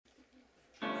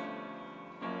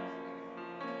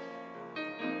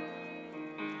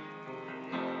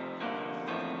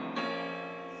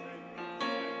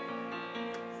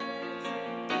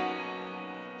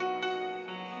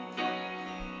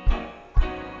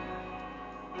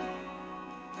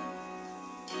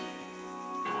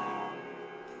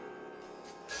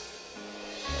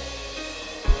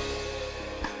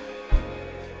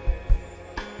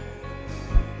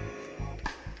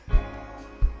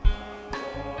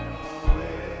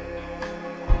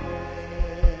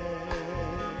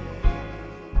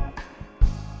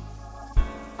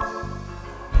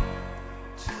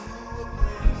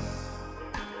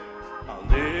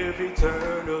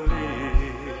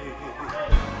eternally.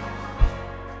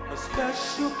 A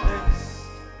special place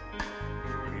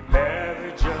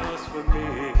prepared just for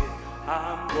me.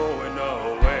 I'm going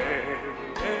away.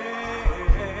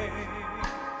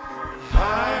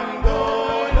 I'm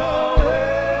going away.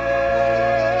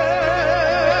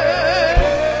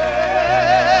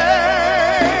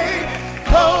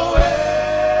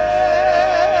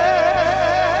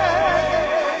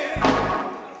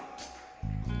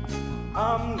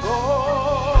 I'm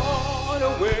going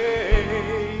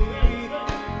away.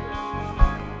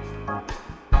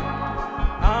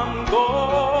 I'm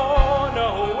going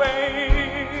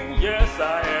away. Yes,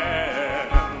 I am.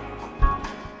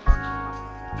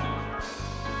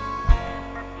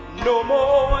 No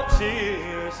more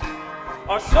tears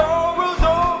or sorrows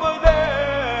over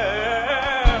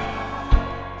there.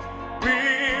 We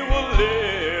will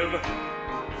live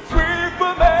free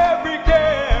from every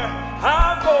care.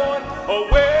 I'm going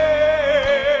away.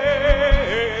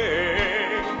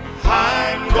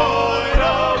 I'm going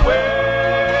away.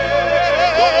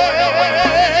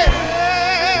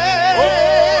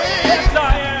 Oh, yes, I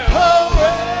am.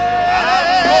 I'm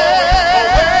going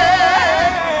away.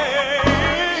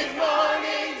 These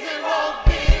mornings it won't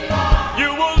be long. You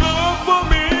will look for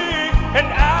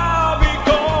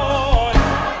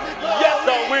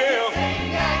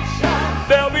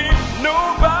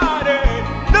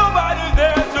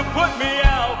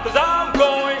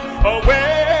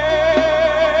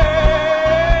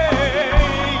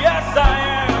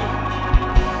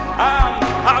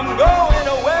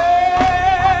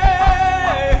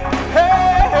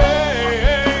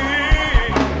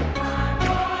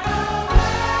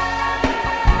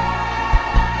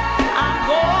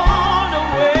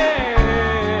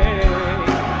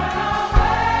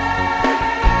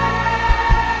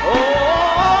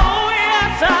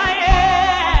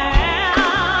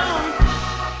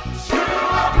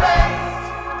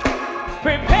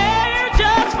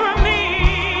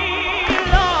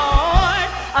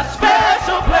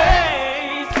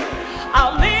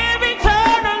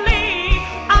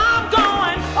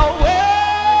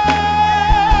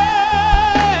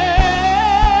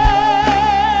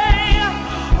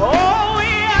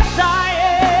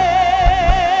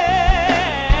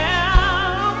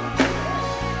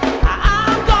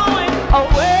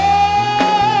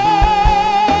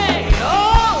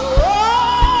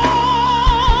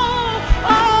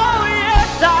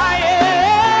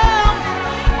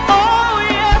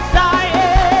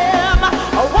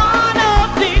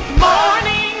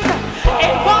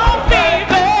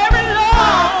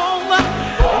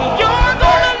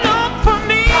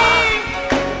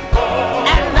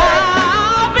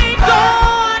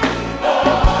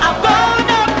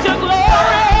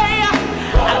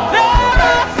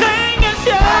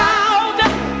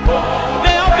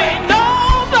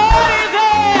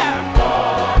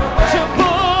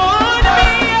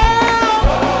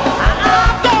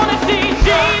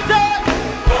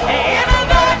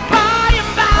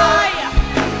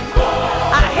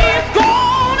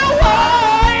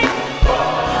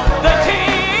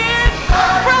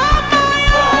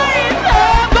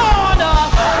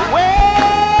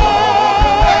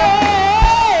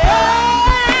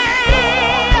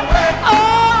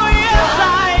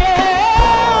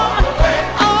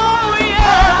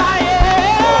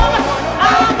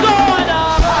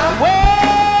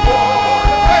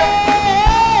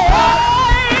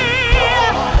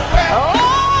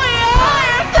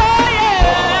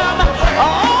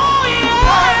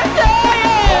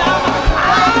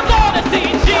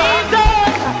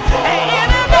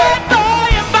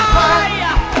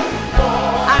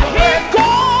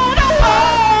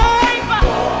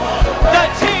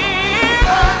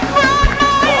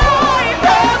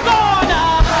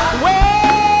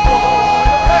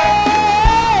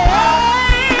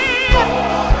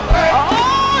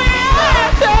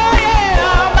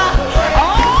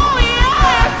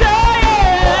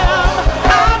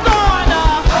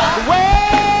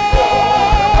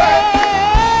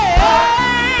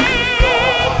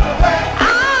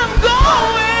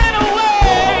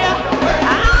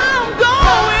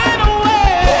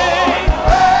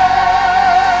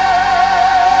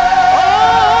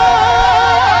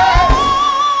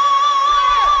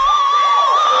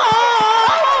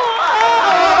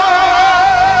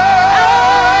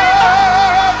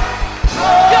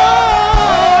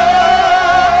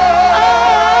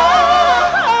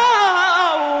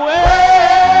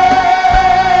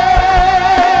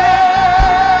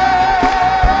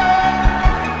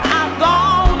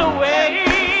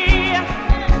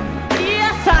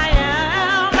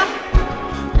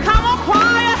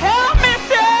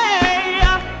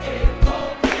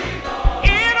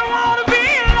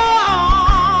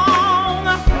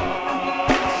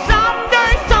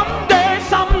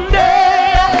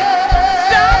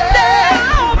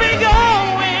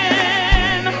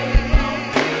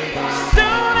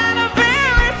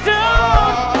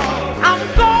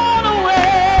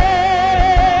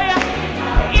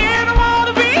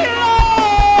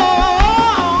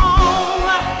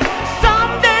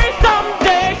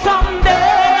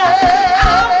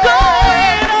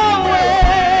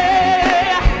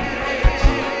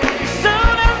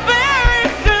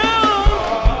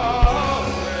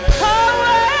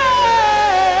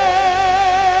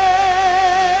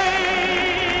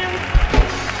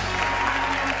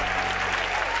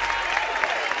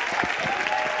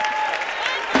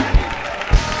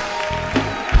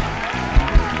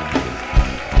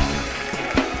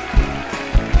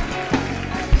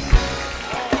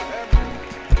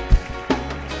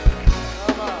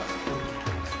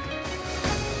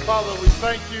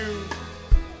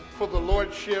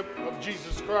Lordship of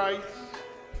Jesus Christ.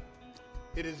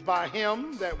 It is by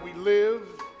him that we live,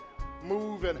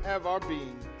 move, and have our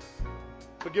being.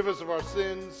 Forgive us of our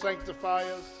sins, sanctify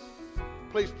us,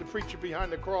 place the preacher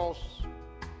behind the cross,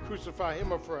 crucify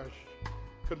him afresh,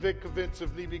 convict, convince,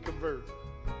 if need be, convert.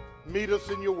 Meet us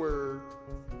in your word,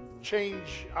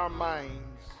 change our minds,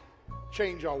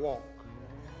 change our walk.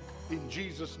 In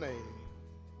Jesus' name,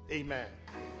 amen.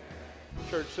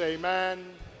 Church say amen.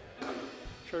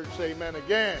 Church say amen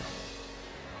again.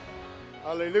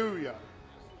 Hallelujah.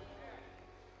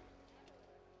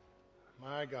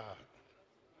 My God.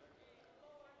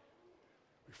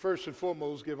 We first and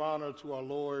foremost give honor to our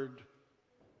Lord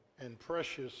and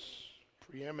precious,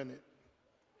 preeminent,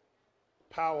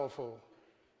 powerful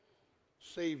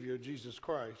Savior, Jesus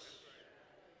Christ.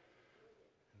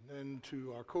 And then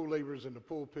to our co-laborers in the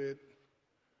pulpit,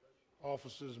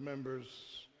 officers, members,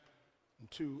 and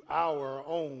to our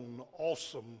own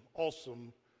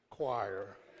awesome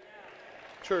choir.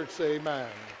 Church say amen.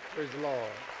 Praise the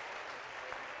Lord.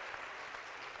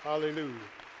 Hallelujah.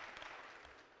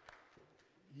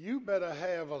 You better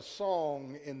have a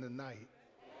song in the night.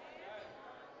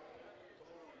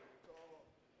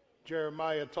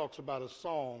 Jeremiah talks about a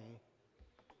song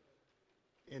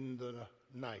in the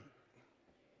night.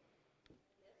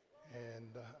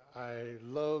 And I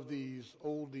love these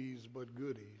oldies but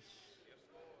goodies.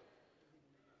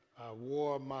 I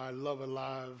wore my Love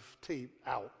Alive tape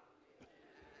out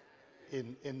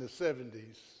in the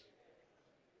 70s.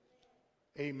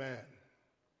 Amen.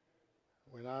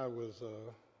 When I was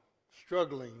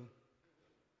struggling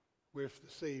with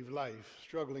the saved life,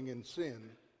 struggling in sin,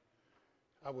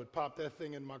 I would pop that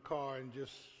thing in my car and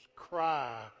just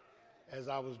cry as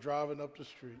I was driving up the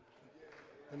street.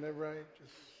 Isn't that right?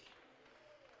 Just,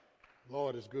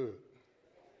 Lord is good.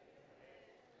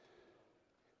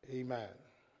 Amen.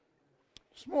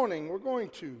 This morning we're going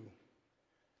to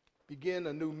begin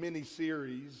a new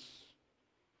mini-series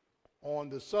on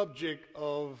the subject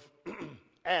of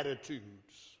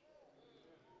attitudes.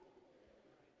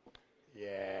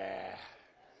 Yeah.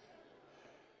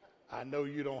 I know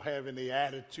you don't have any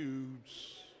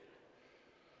attitudes,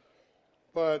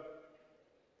 but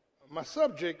my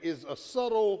subject is a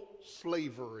subtle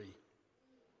slavery.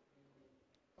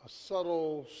 A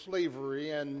subtle slavery,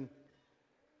 and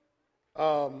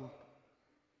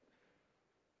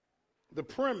the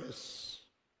premise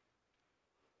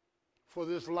for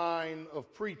this line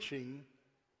of preaching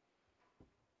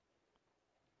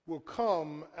will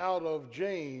come out of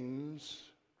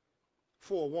James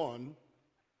 4:1.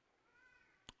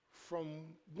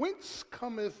 From whence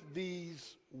cometh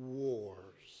these wars?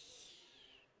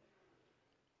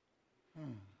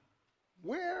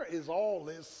 Where is all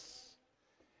this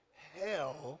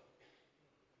hell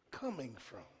coming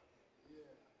from?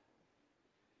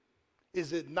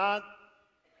 Is it not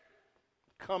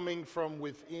coming from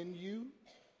within you?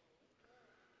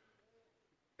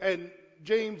 And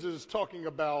James is talking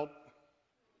about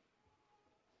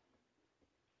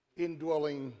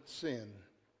indwelling sin.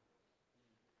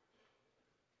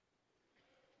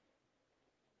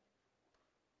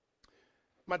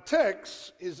 My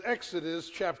text is Exodus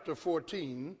chapter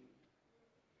 14.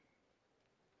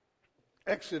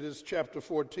 Exodus chapter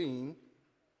 14.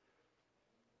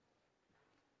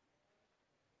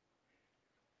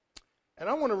 And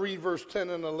I want to read verse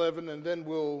 10 and 11, and then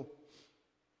we'll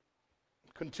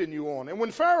continue on. And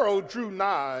when Pharaoh drew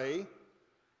nigh,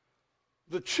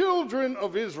 the children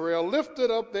of Israel lifted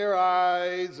up their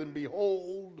eyes, and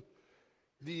behold,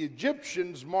 the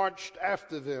Egyptians marched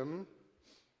after them,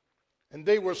 and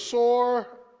they were sore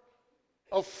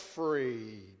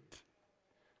afraid.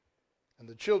 And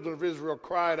the children of Israel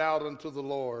cried out unto the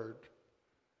Lord,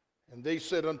 and they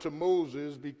said unto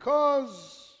Moses,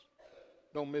 because,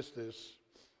 don't miss this,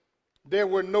 there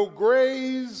were no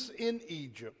graves in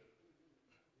Egypt,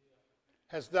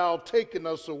 hast thou taken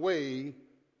us away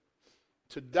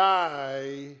to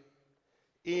die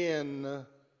in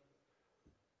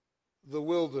the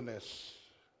wilderness.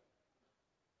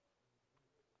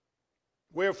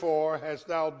 Wherefore hast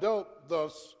thou dealt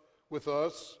thus with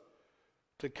us,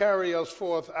 to carry us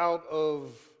forth out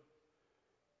of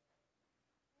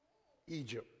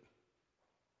Egypt?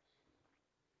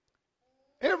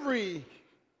 Every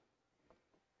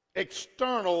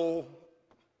external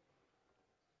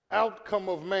outcome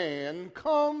of man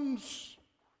comes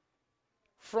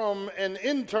from an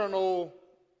internal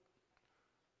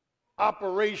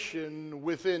operation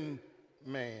within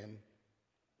man.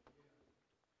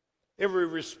 Every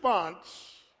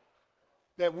response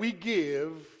that we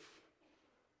give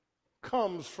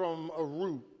comes from a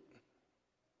root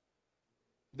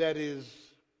that is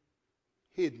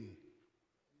hidden.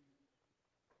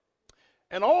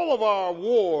 And all of our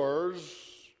wars,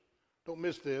 don't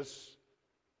miss this,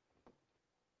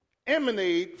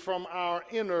 emanate from our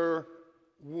inner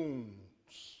wounds.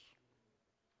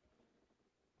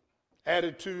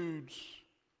 Attitudes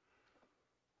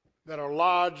that are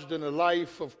lodged in the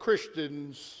life of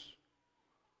Christians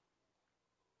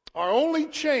are only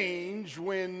changed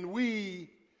when we,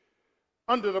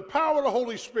 under the power of the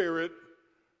Holy Spirit,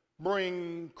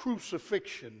 bring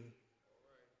crucifixion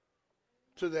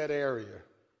to that area.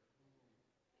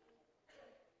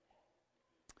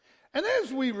 And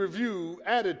as we review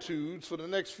attitudes for the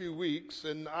next few weeks,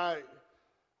 and I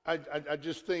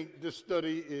just think this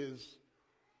study is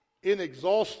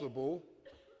inexhaustible,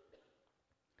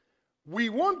 we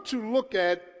want to look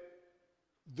at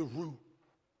the root.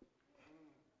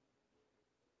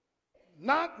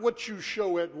 Not what you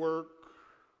show at work,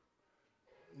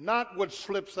 not what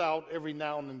slips out every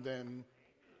now and then.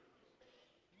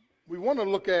 We want to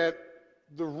look at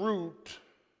the root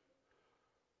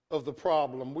of the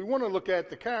problem. We want to look at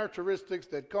the characteristics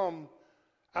that come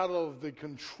out of the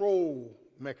control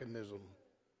mechanism.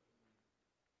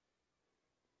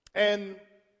 And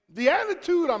the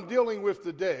attitude I'm dealing with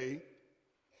today,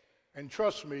 and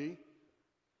trust me,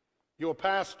 your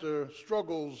pastor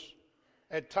struggles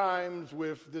at times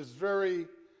with this very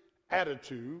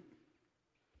attitude.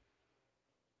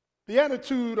 The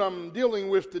attitude I'm dealing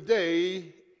with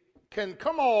today can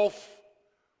come off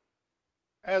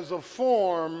as a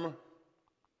form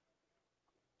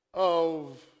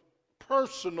of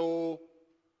personal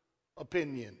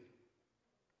opinion,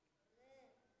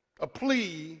 a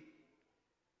plea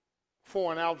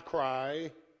for an outcry,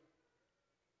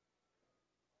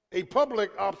 a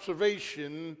public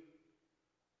observation,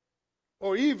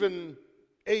 or even,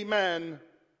 amen,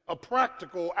 a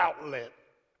practical outlet.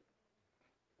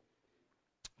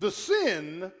 The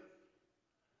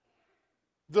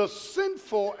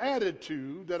sinful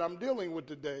attitude that I'm dealing with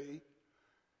today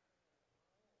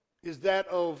is that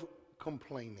of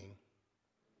complaining,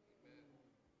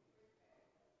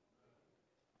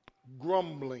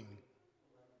 grumbling,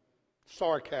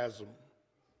 sarcasm,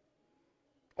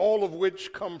 all of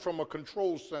which come from a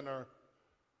control center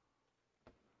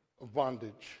of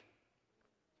bondage.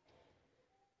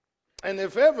 And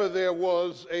if ever there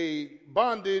was a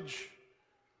bondage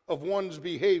of one's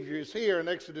behaviors here in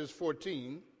Exodus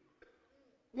 14,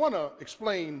 I want to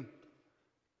explain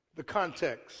the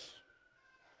context.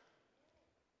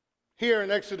 Here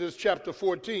in Exodus chapter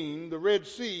 14, the Red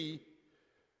Sea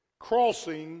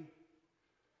crossing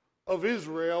of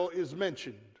Israel is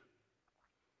mentioned.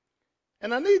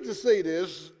 And I need to say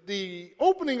this, the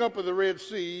opening up of the Red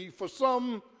Sea for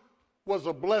some was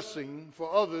a blessing,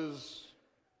 for others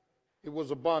it was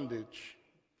a bondage.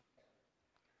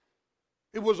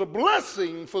 It was a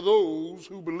blessing for those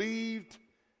who believed,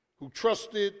 who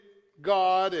trusted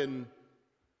God, and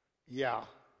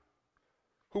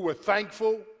who were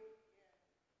thankful,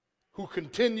 who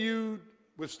continued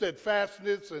with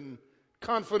steadfastness and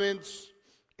confidence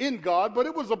in God. But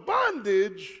it was a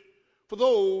bondage for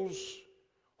those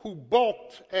who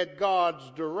balked at God's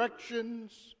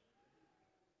directions,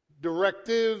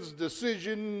 directives,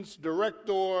 decisions,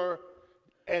 director,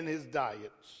 and his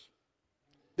diets.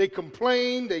 They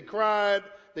complained, they cried,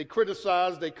 they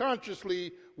criticized, they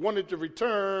consciously wanted to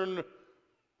return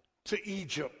to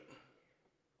Egypt.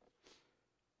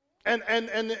 And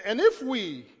if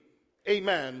we,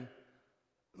 amen,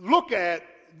 look at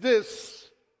this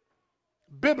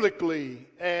biblically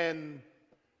and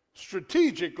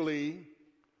strategically,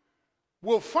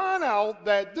 we'll find out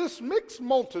that this mixed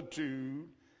multitude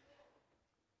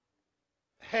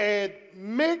had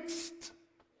mixed,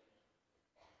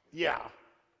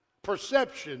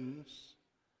 perceptions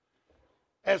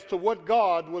as to what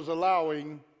God was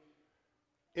allowing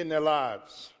in their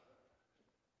lives.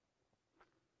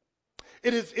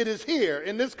 It is here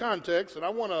in this context, and I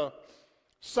want to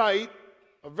cite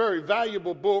a very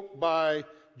valuable book by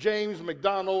James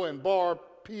McDonald and Barr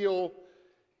Peel,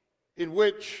 in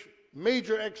which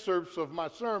major excerpts of my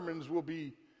sermons will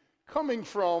be coming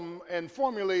from and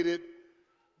formulated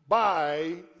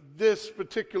by this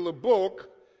particular book.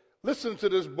 Listen to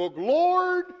this book,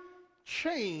 Lord,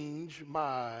 Change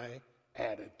My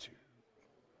Attitude.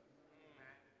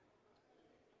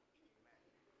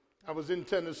 I was in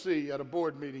Tennessee at a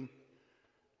board meeting,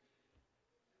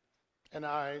 and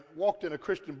I walked in a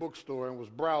Christian bookstore and was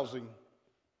browsing,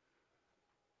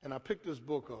 and I picked this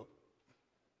book up,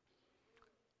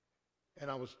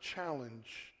 and I was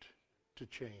challenged to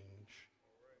change.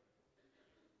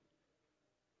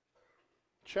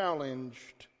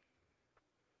 Challenged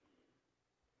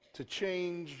to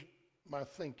change my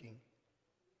thinking.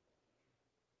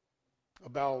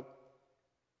 about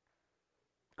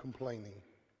complaining.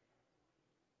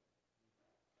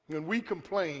 When we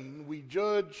complain, we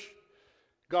judge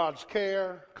God's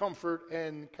care, comfort,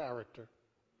 and character.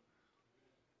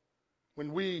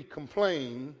 When we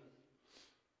complain,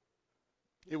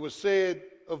 it was said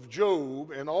of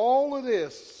Job, and all of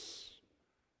this,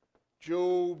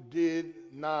 Job did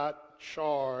not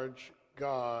charge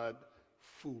God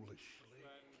foolishly.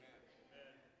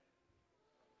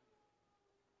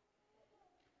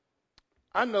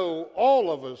 I know all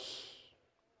of us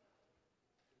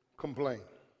complain.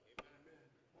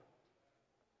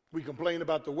 We complain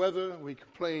about the weather. We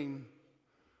complain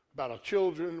about our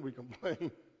children. We complain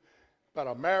about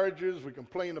our marriages. We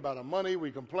complain about our money.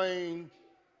 We complain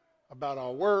about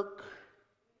our work,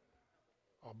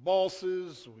 our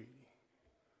bosses. We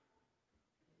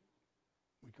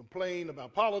complain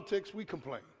about politics. We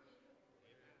complain.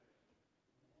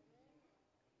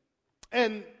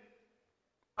 And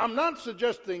I'm not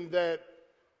suggesting that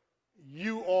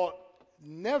you ought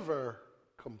never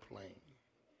complain.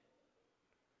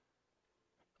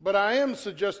 But I am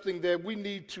suggesting that we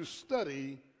need to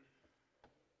study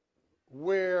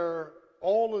where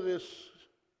all of this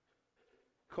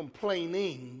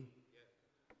complaining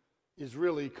is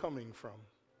really coming from.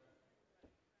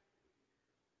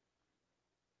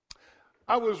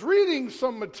 I was reading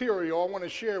some material I want to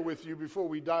share with you before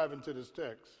we dive into this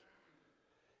text.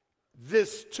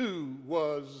 This too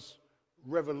was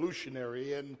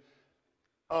revolutionary and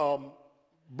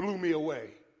blew me away.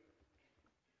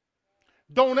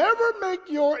 Don't ever make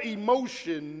your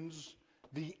emotions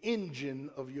the engine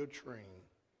of your train.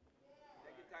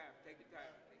 Take your time, take your time.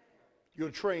 Your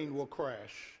train will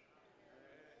crash.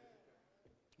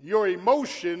 Your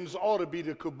emotions ought to be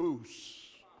the caboose,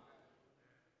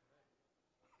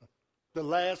 the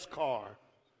last car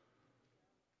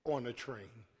on the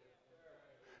train.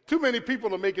 Too many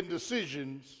people are making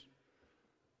decisions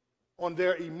on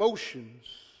their emotions,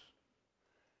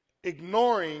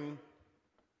 ignoring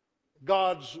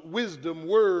God's wisdom,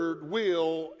 word,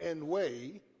 will, and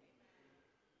way,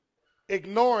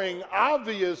 ignoring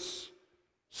obvious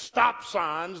stop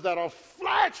signs that are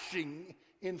flashing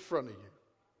in front of you.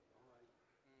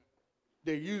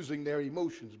 They're using their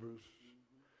emotions, Bruce.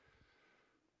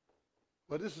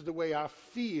 But this is the way I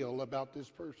feel about this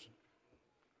person.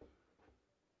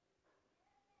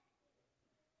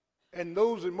 And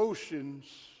those emotions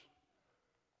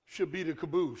should be the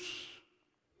caboose.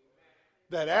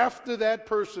 That after that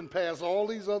person passed all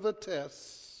these other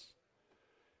tests,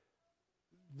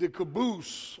 the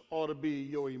caboose ought to be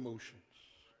your emotions,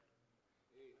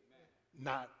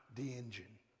 not the engine.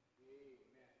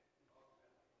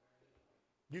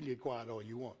 You can get quiet all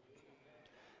you want.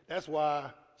 That's why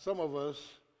some of us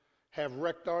have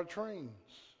wrecked our trains,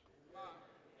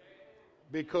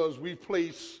 because we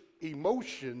place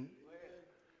emotion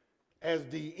as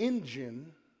the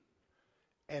engine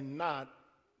and not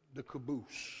the caboose.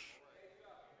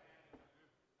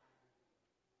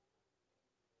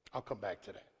 I'll come back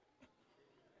to that.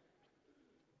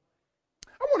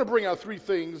 I want to bring out three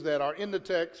things that are in the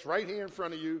text right here in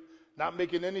front of you, not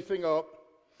making anything up,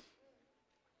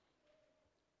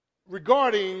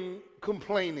 regarding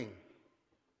complaining.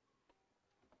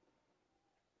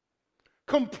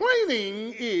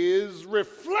 Complaining is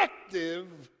reflective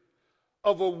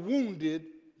of a wounded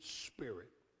spirit.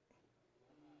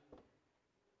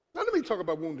 Now let me talk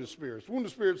about wounded spirits.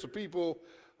 Wounded spirits are people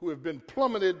who have been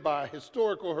plummeted by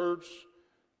historical hurts.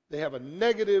 They have a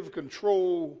negative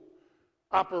control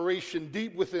operation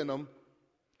deep within them,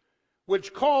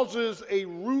 which causes a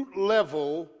root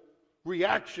level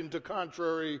reaction to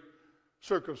contrary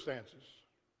circumstances.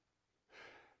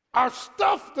 Our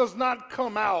stuff does not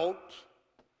come out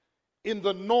in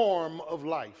the norm of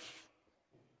life.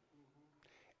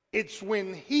 It's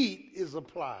when heat is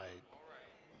applied.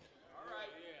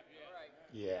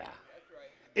 Yeah.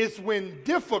 It's when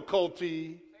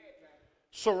difficulty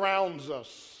surrounds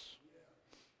us.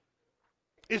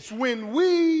 It's when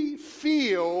we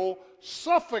feel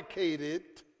suffocated,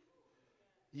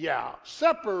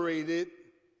 separated,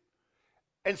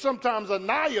 and sometimes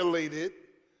annihilated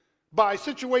by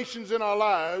situations in our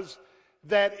lives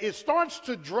that it starts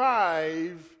to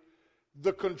drive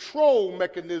the control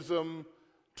mechanism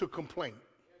to complaint.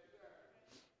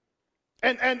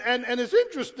 And it's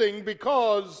interesting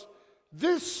because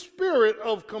this spirit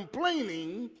of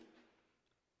complaining,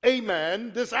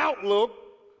 amen, this outlook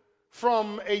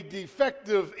from a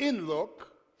defective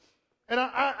inlook, and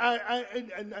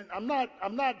I'm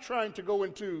not trying to go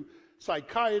into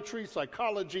psychiatry,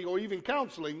 psychology, or even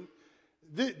counseling.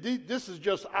 This is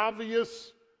just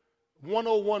obvious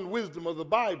 101 wisdom of the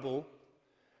Bible,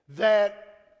 that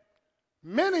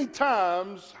many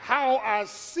times how I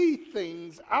see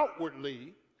things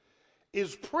outwardly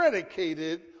is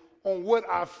predicated on what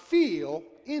I feel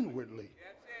inwardly.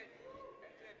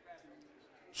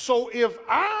 So if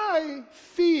I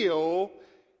feel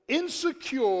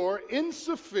insecure,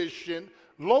 insufficient,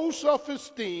 low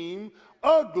self-esteem,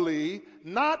 ugly,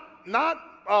 not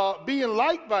being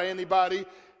liked by anybody,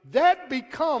 that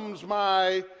becomes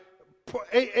my,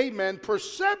 amen,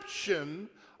 perception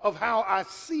of how I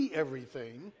see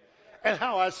everything and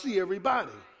how I see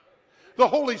everybody. The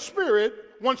Holy Spirit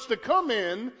wants to come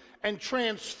in and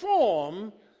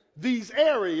transform these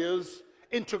areas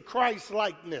into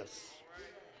Christ-likeness.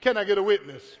 Can I get a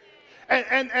witness?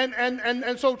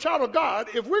 And so, child of God,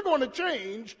 if we're going to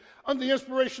change under the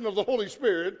inspiration of the Holy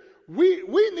Spirit,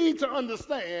 we need to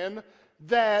understand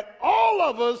that all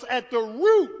of us at the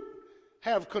root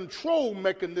have control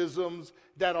mechanisms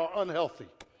that are unhealthy.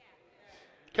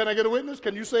 Can I get a witness?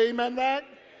 Can you say amen to that?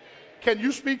 Can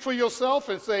you speak for yourself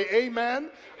and say, amen?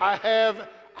 I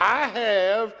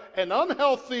have an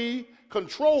unhealthy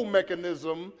control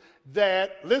mechanism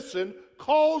that, listen,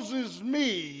 causes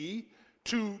me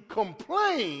to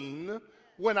complain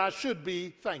when I should be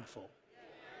thankful.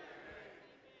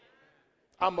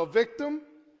 I'm a victim.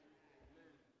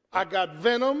 I got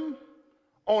venom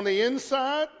on the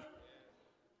inside.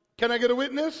 Can I get a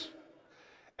witness?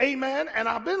 Amen. And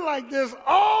I've been like this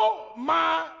all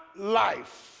my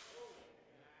life.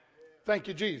 Thank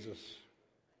you, Jesus.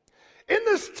 In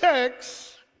this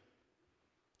text,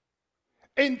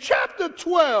 in chapter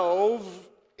 12,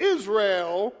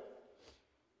 Israel,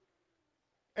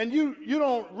 and you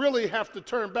don't really have to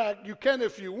turn back. You can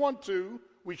if you want to.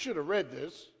 We should have read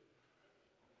this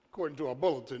according to our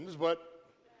bulletins. But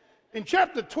in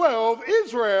chapter 12,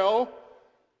 Israel,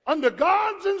 under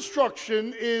God's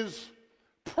instruction, is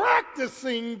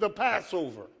practicing the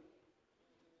Passover.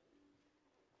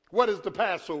 What is the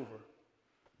Passover?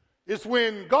 It's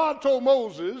when God told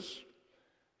Moses,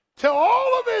 tell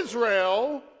all of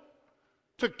Israel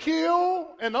to kill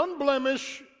an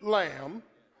unblemished lamb,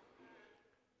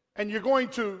 and you're going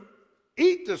to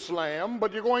eat this lamb,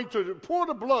 but you're going to pour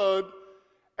the blood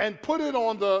and put it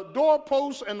on the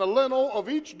doorpost and the lintel of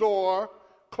each door,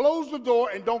 close the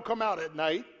door, and don't come out at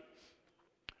night.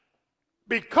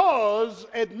 Because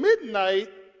at midnight,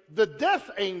 the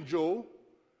death angel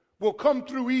will come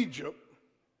through Egypt,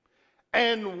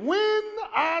 and when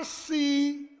I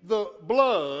see the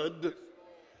blood,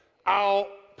 I'll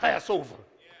pass over.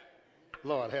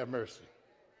 Lord, have mercy.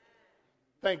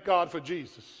 Thank God for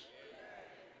Jesus,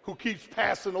 who keeps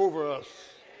passing over us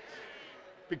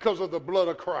because of the blood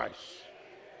of Christ.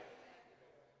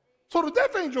 So the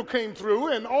death angel came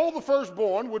through, and all the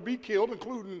firstborn would be killed,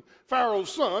 including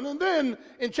Pharaoh's son. And then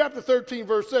in chapter 13,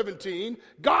 verse 17,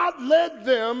 God led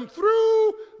them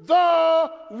through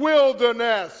the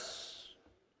wilderness.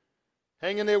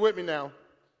 Hang in there with me now.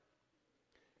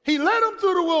 He led them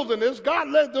through the wilderness. God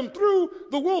led them through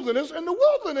the wilderness. And the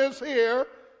wilderness here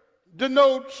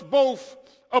denotes both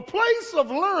a place of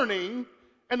learning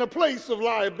and a place of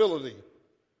liability.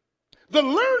 The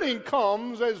learning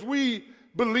comes as we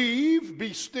believe,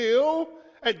 be still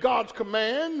at God's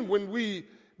command, when we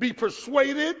be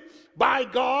persuaded by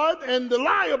God, and the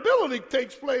liability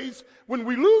takes place when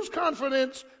we lose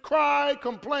confidence, cry,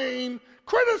 complain,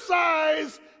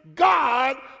 criticize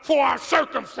God for our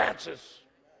circumstances.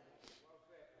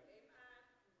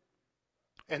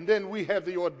 And then we have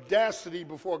the audacity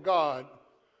before God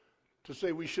to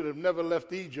say we should have never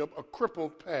left Egypt, a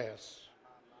crippled past.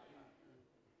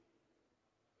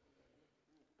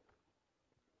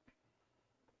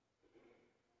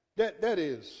 That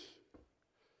is,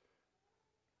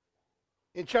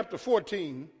 in chapter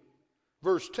 14,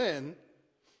 verse 10,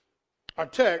 our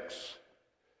text,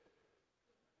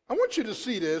 I want you to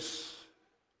see this,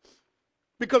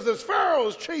 because as Pharaoh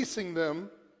is chasing them,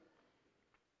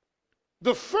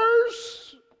 the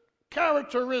first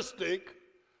characteristic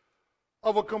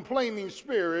of a complaining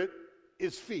spirit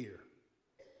is fear.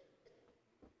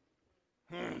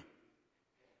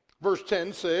 Verse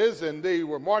 10 says, and they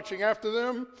were marching after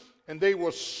them, and they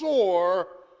were sore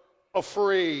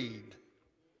afraid.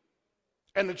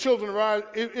 And the children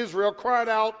of Israel cried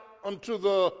out unto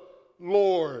the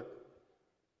Lord.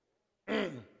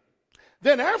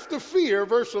 Then after fear,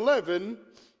 verse 11,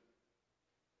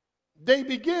 they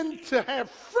begin to have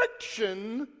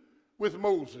friction with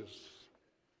Moses.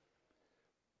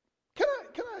 Can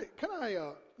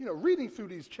I, reading through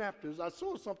these chapters, I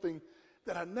saw something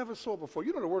that I never saw before.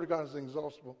 You know the Word of God is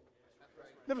inexhaustible.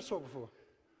 Never saw before.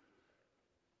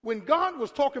 When God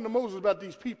was talking to Moses about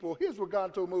these people, here's what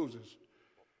God told Moses.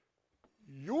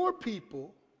 Your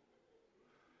people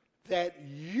that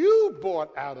you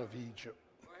brought out of Egypt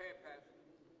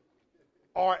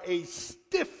are a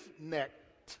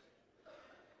stiff-necked,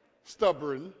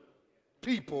 stubborn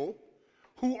people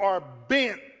who are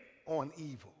bent on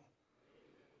evil.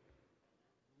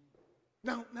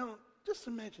 Now, just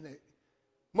imagine that.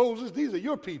 Moses, these are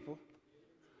your people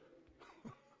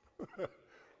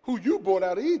who you brought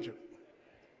out of Egypt.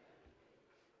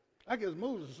 I guess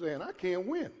Moses is saying, I can't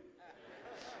win.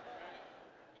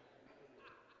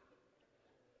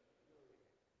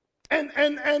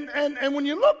 And when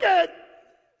you look at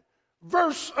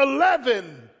verse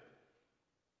 11,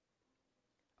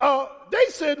 they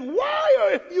said,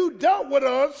 why have you dealt with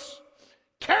us,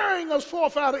 carrying us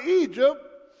forth out of Egypt?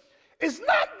 Is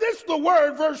not this the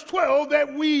word, verse 12,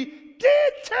 that we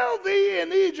did tell thee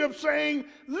in Egypt, saying,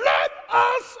 let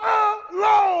us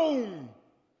alone?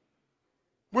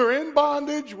 We're in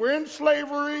bondage, we're in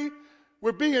slavery,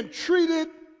 we're being treated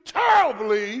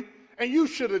terribly, and you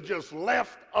should have just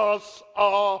left us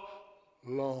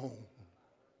alone.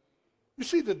 You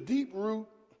see the deep root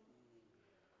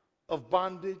of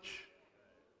bondage?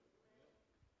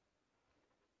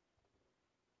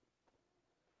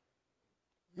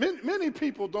 Many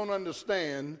people don't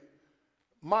understand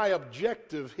my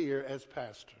objective here as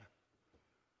pastor.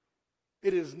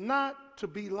 It is not to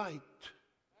be liked.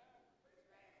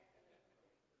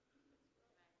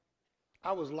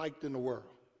 I was liked in the world.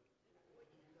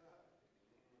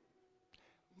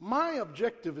 My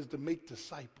objective is to make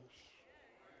disciples,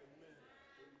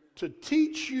 to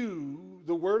teach you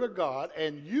the Word of God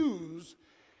and use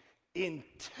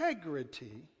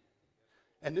integrity,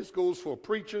 and this goes for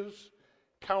preachers,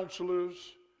 counselors,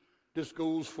 this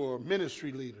goes for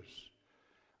ministry leaders.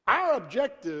 Our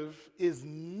objective is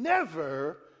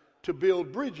never to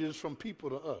build bridges from people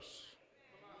to us.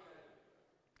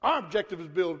 Our objective is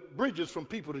to build bridges from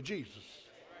people to Jesus.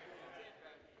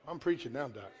 I'm preaching now,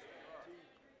 Doc.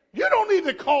 You don't need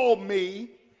to call me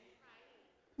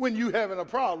when you're having a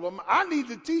problem. I need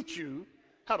to teach you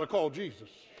how to call Jesus.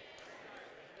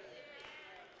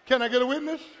 Can I get a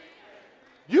witness?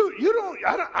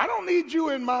 I don't need you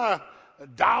in my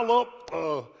dollop,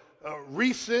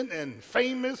 recent and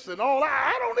famous and all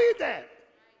that. I don't need that.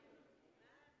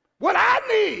 What I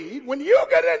need, when you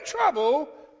get in trouble,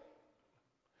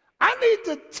 I need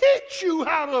to teach you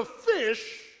how to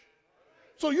fish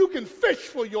so you can fish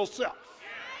for yourself.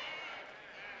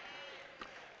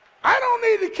 I don't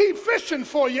need to keep fishing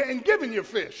for you and giving you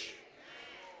fish.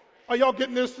 Are y'all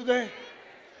getting this today?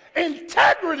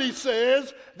 Integrity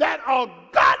says that a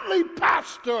godly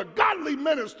pastor, a godly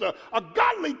minister, a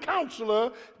godly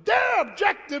counselor, their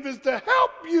objective is to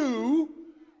help you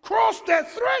cross that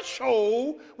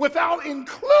threshold without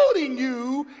including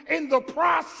you in the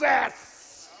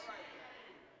process.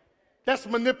 That's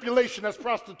manipulation, that's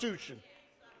prostitution.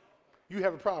 You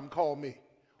have a problem, call me.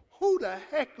 Who the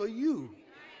heck are you?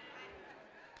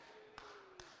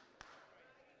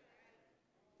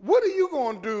 What are you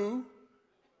going to do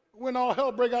when all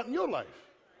hell break out in your life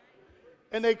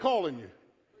and they calling you?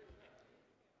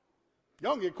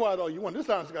 Y'all can get quiet all you want. This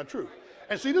sounds got truth.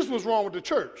 And see, this was wrong with the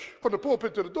church, from the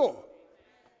pulpit to the door.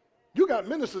 You got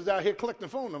ministers out here collecting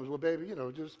phone numbers. Well, baby,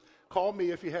 just call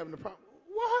me if you're having a problem.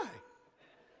 Why?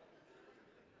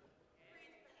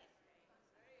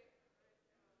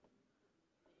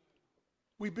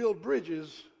 We build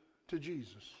bridges to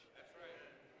Jesus.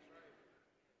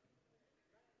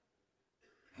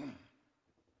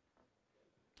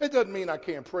 It doesn't mean I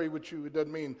can't pray with you. It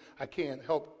doesn't mean I can't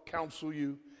help counsel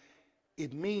you.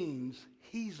 It means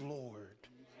he's Lord.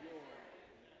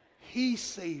 He's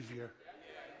Savior.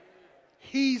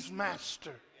 He's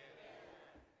Master.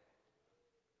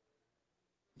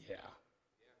 Yeah.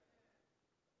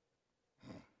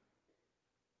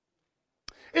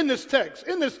 In this text,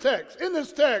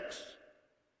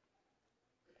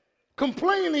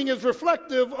 complaining is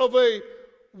reflective of a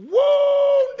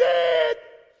wounded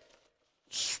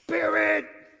spirit.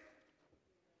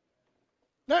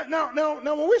 Now,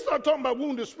 when we start talking about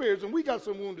wounded spirits, and we got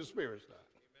some wounded spirits now.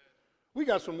 We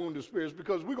got some wounded spirits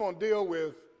because we're going to deal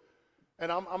with, and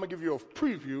I'm going to give you a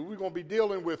preview, we're going to be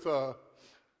dealing with,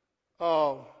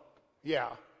 not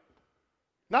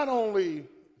only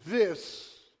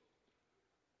this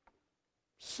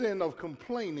sin of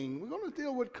complaining, we're going to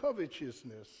deal with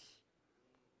covetousness,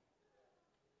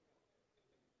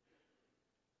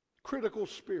 critical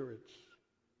spirits.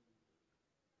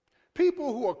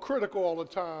 People who are critical all the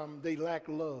time, they lack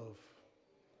love.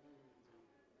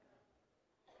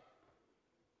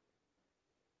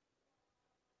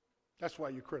 That's why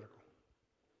you're critical.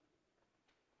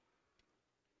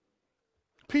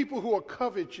 People who are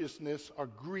covetousness are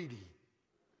greedy.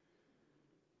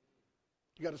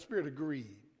 You got a spirit of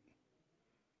greed.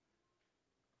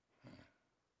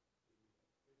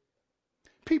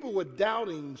 People with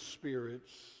doubting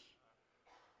spirits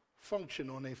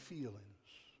function on their feelings,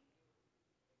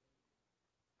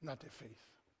 not their faith.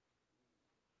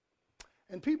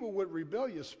 And people with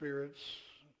rebellious spirits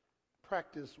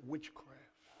practice witchcraft.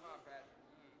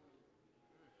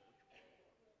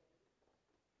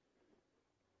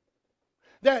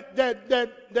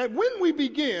 That when we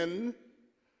begin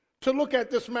to look at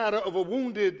this matter of a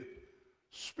wounded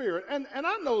spirit, and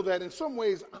I know that in some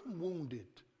ways I'm wounded.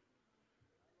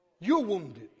 You're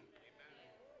wounded.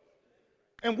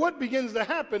 And what begins to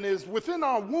happen is within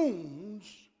our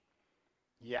wounds,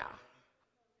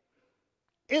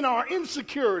 in our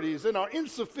insecurities, in our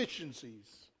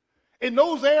insufficiencies, in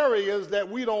those areas that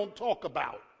we don't talk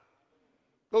about,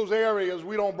 those areas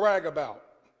we don't brag about,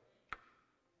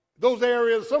 those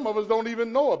areas some of us don't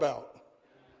even know about.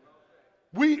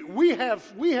 We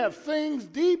have things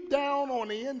deep down on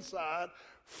the inside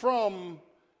from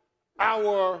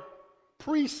our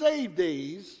pre-saved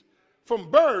days, from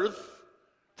birth,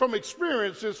 from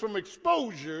experiences, from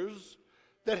exposures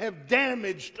that have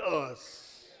damaged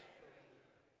us.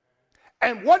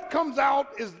 And what comes out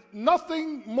is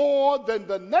nothing more than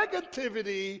the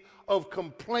negativity of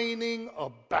complaining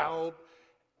about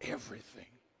everything.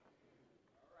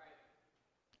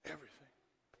 Everything.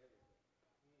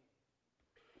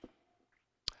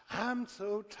 I'm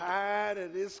so tired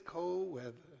of this cold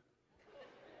weather.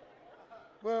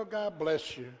 Well, God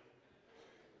bless you.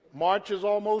 March is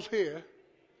almost here.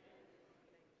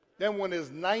 Then when it's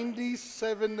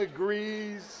 97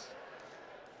 degrees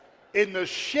in the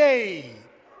shade,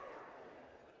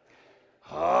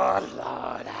 oh,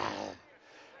 Lord,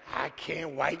 I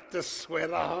can't wipe the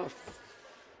sweat off.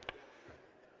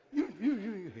 You hear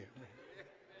me.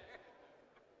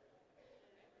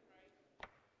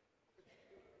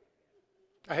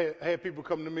 I had people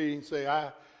come to me and say,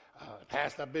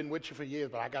 Pastor, I've been with you for years,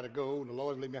 but I got to go. The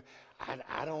Lord's leading me.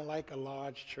 I don't like a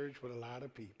large church with a lot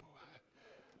of people. I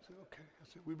said, okay. I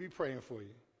said, we'll be praying for you.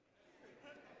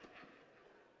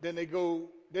 Then they go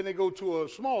to a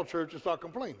small church and start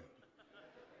complaining.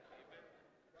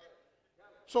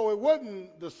 So it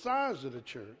wasn't the size of the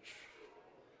church.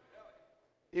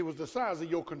 It was the size of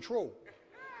your control.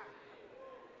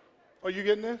 Are you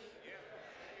getting this?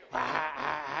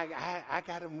 I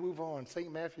got to move on.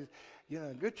 St. Matthew's,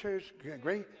 good church,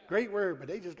 great word, but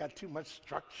they just got too much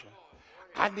structure.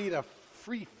 I need a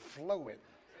free-flowing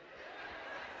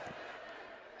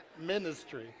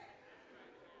ministry.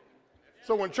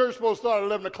 So when church supposed to start at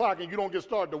 11 o'clock and you don't get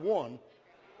started at 1,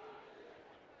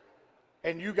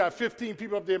 and you got 15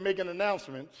 people up there making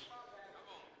announcements,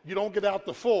 you don't get out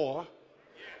to 4,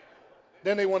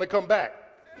 then they want to come back.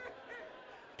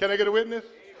 Can I get a witness?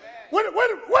 What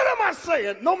am I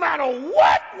saying? No matter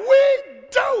what we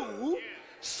do,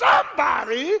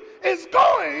 somebody is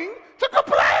going to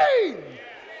complain.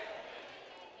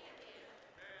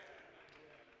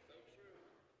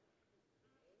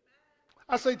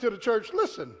 I say to the church,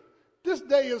 listen, this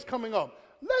day is coming up.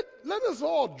 Let us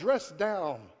all dress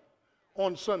down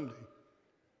on Sunday.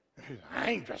 I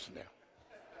ain't dressing down.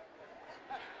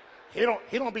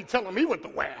 He don't be telling me what to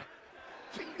wear.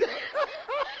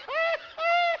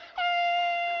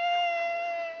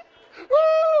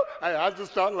 I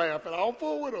just start laughing. I don't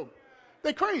fool with them.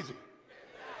 They're crazy.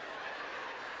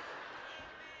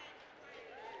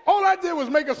 All I did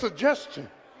was make a suggestion.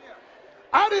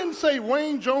 I didn't say,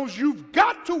 Wayne Jones, you've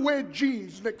got to wear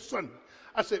jeans next Sunday.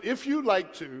 I said, if you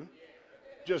like to,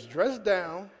 just dress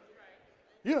down,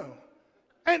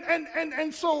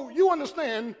 And so you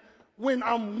understand, when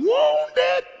I'm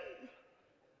wounded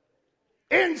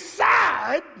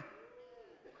inside,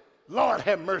 Lord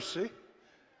have mercy,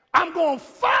 I'm going to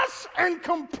fuss and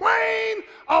complain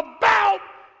about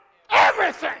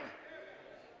everything.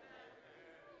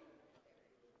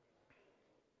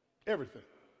 Everything.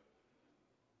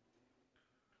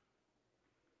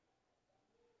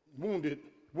 Wounded.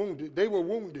 They were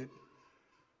wounded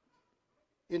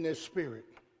in their spirit.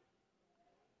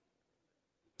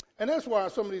 And that's why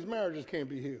some of these marriages can't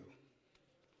be healed.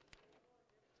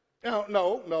 Now,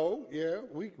 no,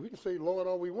 we can say Lord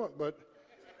all we want, but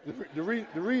the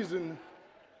reason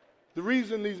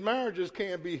these marriages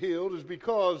can't be healed is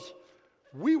because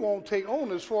we won't take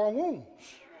onus for our wounds.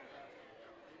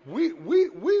 We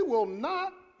will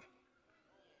not,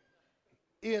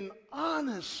 in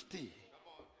honesty,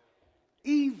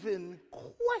 even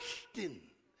question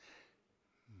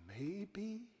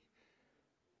maybe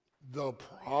the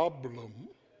problem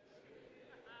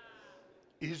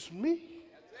is me.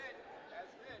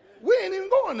 We ain't even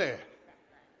going there.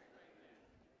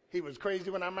 He was crazy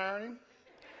when I married him.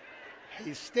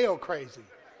 He's still crazy.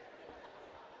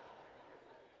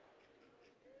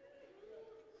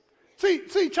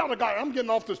 See, child of God, I'm getting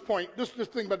off this point, this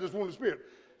thing about this wounded spirit.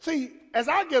 See, as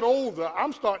I get older,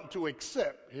 I'm starting to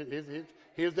accept.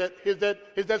 Here's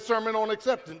that sermon on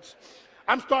acceptance.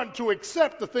 I'm starting to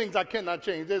accept the things I cannot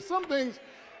change. There's some things,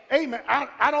 amen,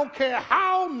 I don't care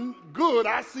how good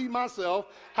I see myself,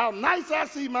 how nice I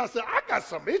see myself, I got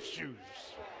some issues.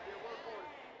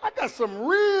 I got some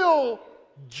real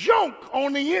junk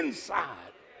on the inside.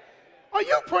 Are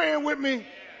you praying with me?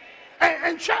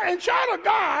 And child of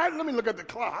God, let me look at the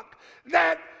clock,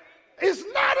 that it's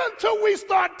not until we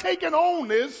start taking on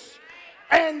this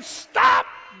and stop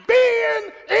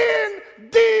being in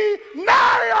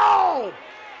denial.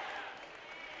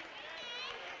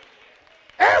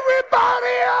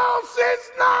 Everybody else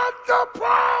is not the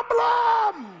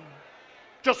problem.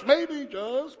 Just maybe,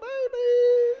 just maybe.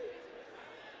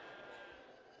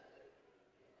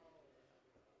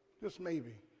 Just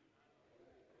maybe.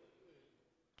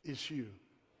 It's you.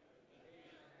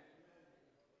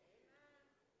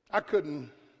 I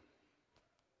couldn't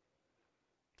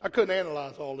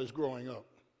analyze all this growing up.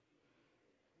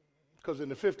 Because in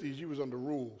the 50s, you was under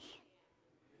rules.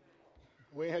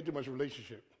 We ain't had too much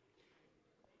relationship.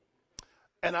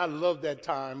 And I love that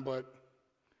time,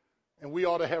 and we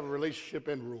ought to have a relationship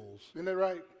and rules. Isn't that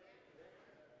right?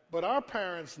 But our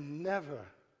parents never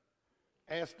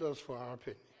asked us for our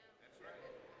opinion.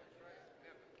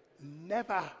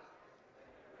 Never.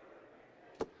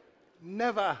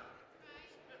 Never.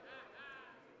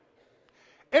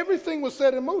 Everything was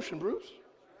set in motion, Bruce.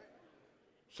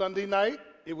 Sunday night,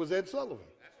 it was Ed Sullivan.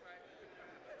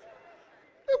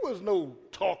 There was no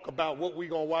talk about what we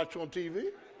going to watch on TV.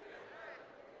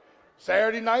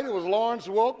 Saturday night, it was Lawrence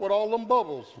Welk with all them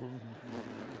bubbles.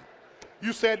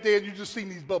 You sat there and you just seen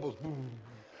these bubbles. And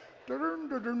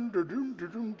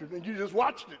you just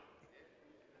watched it.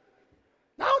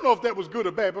 Now, I don't know if that was good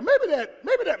or bad, but maybe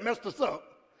that messed us up.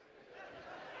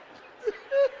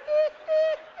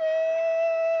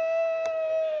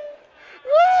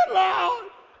 Oh,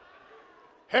 Lord.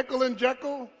 Heckle and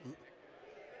Jekyll,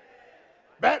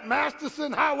 Bat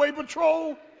Masterson, Highway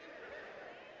Patrol.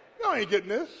 Y'all ain't getting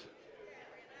this.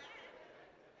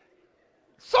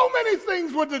 So many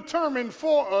things were determined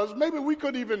for us, maybe we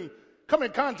couldn't even come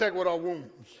in contact with our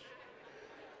wounds.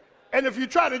 And if you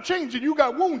try to change it, you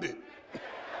got wounded.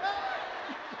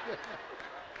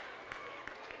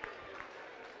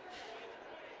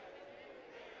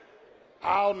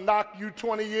 I'll knock you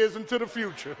 20 years into the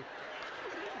future.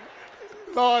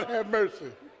 Lord have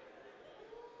mercy.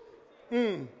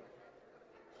 Let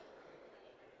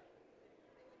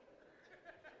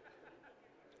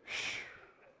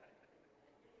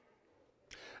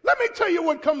me tell you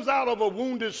what comes out of a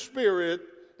wounded spirit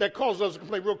that causes us to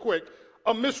complain real quick.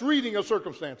 A misreading of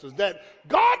circumstances. That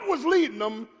God was leading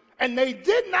them and they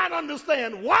did not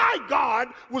understand why God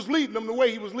was leading them the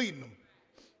way he was leading them.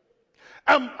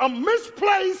 A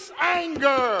misplaced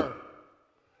anger.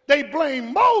 They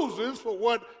blame Moses for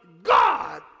what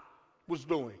God was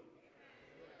doing.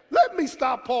 Let me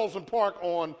stop, pause, and park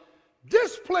on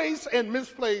displaced and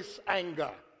misplaced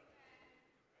anger.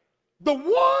 The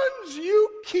ones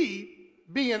you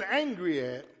keep being angry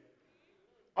at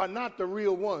are not the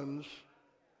real ones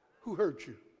who hurt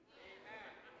you.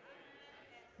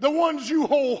 The ones you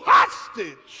hold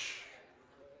hostage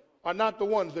are not the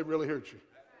ones that really hurt you.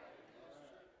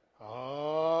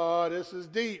 Oh, this is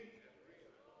deep.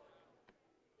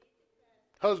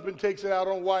 Husband takes it out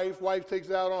on wife, wife takes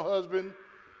it out on husband.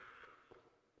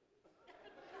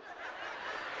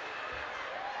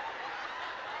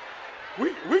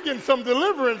 We getting some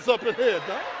deliverance up in here,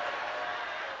 Doc.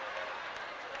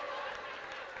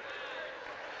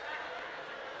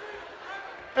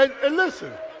 And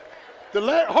listen,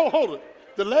 hold it.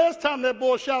 The last time that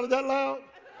boy shouted that loud,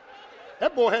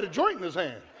 that boy had a joint in his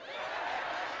hand.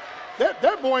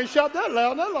 That boy ain't shout that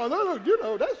loud, that long. No, you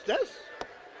know, that's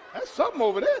something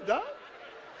over there, Doc.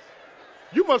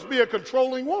 You must be a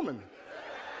controlling woman.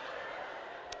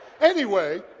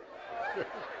 Anyway.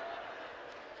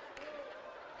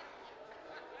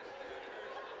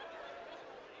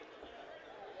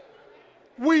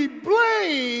 We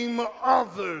blame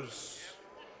others.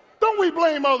 Don't we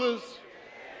blame others?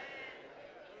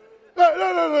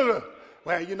 No.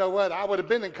 Well, you know what? I would have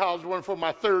been in college one for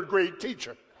my third grade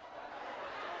teacher.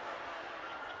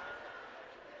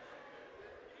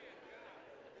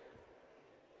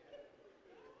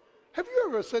 Have you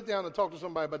ever sat down and talked to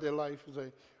somebody about their life and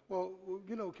say, well,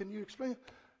 you know, can you explain?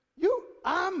 You'll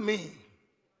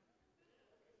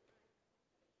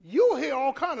hear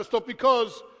all kind of stuff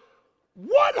because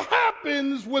What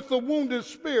happens with the wounded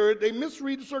spirit? They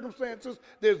misread the circumstances.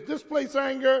 There's displaced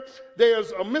anger.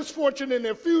 There's a misfortune in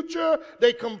their future.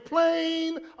 They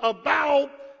complain about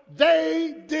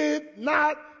they did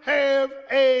not have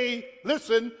a,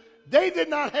 listen, they did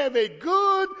not have a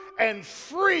good and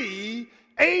free,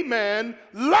 amen,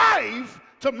 life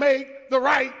to make the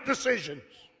right decisions.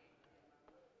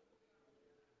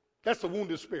 That's the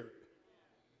wounded spirit.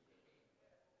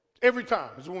 Every time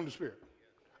it's a wounded spirit.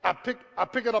 I pick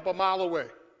it up a mile away.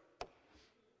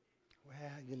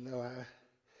 Well,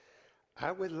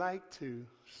 I would like to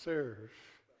serve,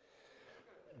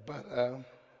 but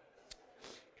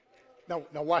now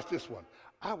watch this one.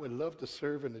 I would love to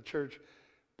serve in the church,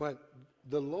 but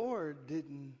the Lord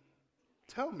didn't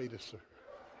tell me to serve.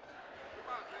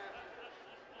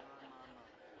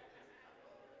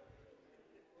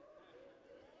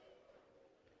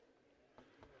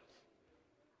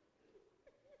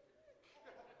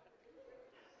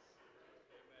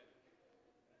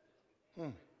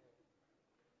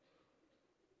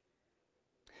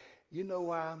 You know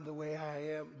why I'm the way I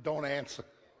am? Don't answer.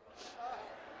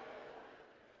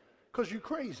 Because you're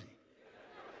crazy.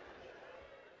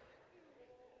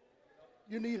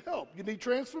 You need help. You need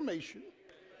transformation.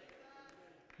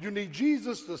 You need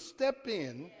Jesus to step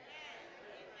in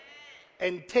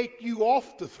and take you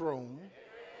off the throne,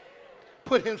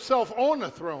 put himself on the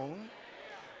throne,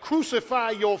 crucify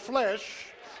your flesh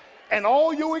and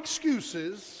all your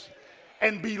excuses,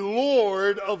 and be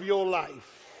Lord of your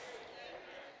life.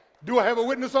 Do I have a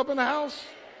witness up in the house?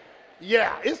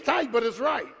 Yeah, it's tight, but it's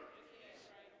right.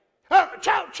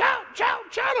 Child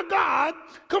of God,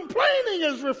 complaining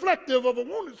is reflective of a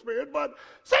wounded spirit, but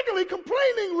secondly,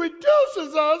 complaining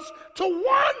reduces us to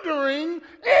wandering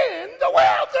in the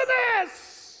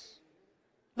wilderness.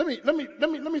 Let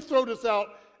me throw this out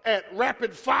at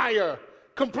rapid fire.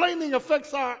 Complaining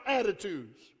affects our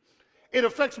attitudes. It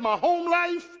affects my home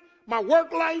life, my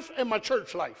work life, and my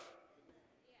church life.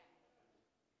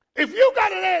 If you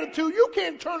got an attitude, you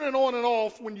can't turn it on and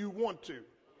off when you want to.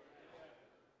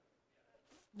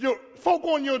 Your folk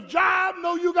on your job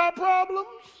know you got problems,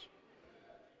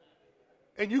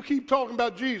 and you keep talking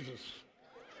about Jesus.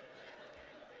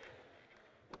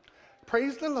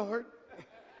 Praise the Lord.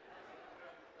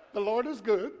 The Lord is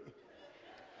good.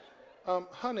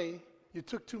 Honey, you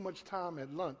took too much time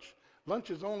at lunch. Lunch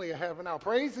is only a half an hour.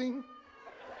 Praise him.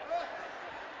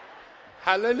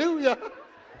 Hallelujah.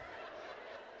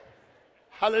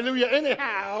 Hallelujah.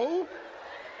 Anyhow,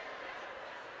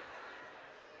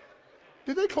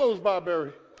 did they close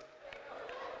Barberry?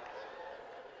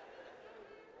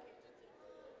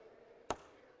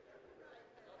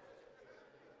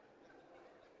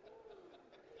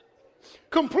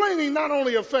 Complaining not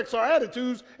only affects our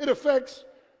attitudes, it affects,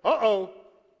 our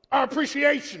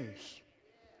appreciations.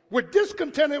 We're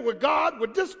discontented with God, we're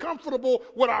discomfortable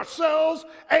with ourselves,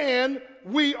 and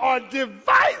we are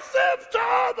divisive to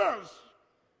others.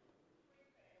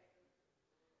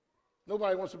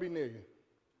 Nobody wants to be near you.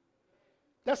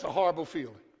 That's a horrible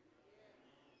feeling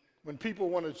when people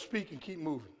want to speak and keep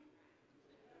moving.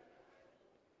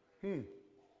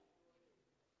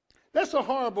 That's a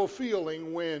horrible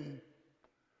feeling when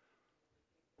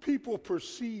people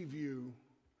perceive you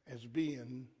as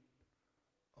being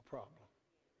a problem.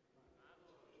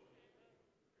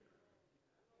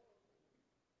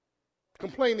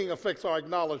 Complaining affects our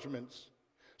acknowledgments.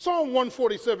 Psalm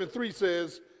 147:3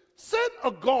 says, "Set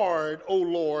a guard, O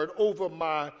Lord, over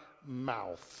my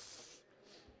mouth.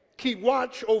 Keep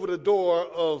watch over the door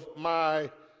of my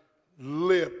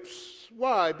lips."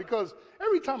 Why? Because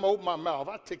every time I open my mouth,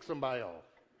 I tick somebody off.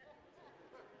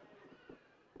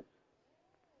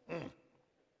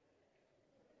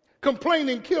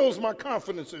 Complaining kills my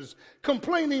confidences.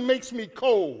 Complaining makes me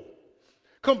cold.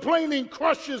 Complaining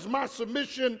crushes my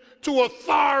submission to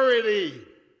authority.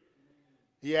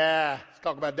 Yeah, let's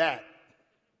talk about that.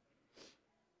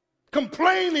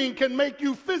 Complaining can make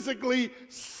you physically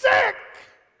sick.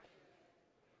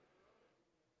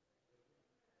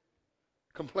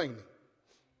 Complaining.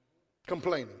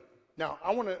 Now,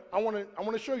 I want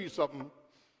to show you something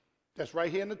that's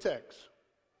right here in the text.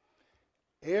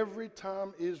 Every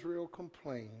time Israel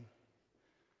complained,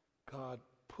 God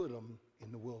put them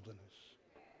in the wilderness.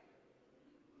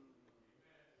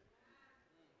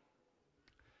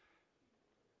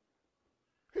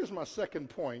 Here's my second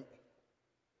point,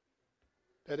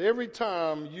 that every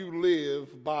time you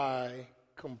live by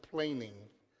complaining,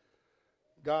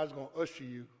 God's going to usher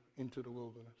you into the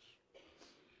wilderness.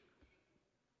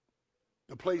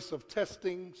 The place of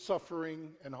testing,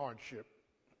 suffering, and hardship.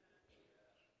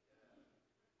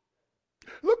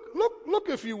 Look,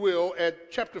 if you will,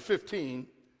 at chapter 15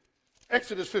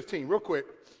 Exodus 15, real quick.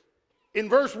 In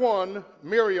verse 1,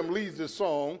 Miriam leads this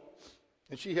song,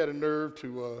 and she had a nerve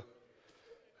to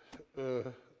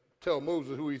tell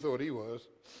Moses who he thought he was.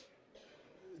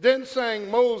 Then sang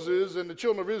Moses and the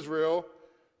children of Israel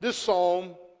this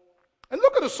psalm. And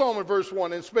look at the psalm in verse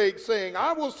 1, and spake, saying,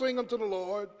 I will sing unto the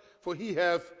Lord, for he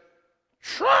hath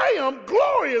triumphed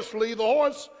gloriously, the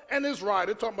horse and his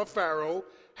rider, talking about Pharaoh,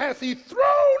 hath he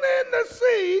thrown in the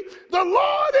sea. The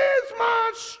Lord is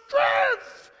my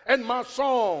strength and my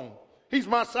song. He's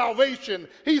my salvation.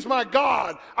 He's my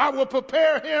God. I will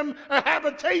prepare him a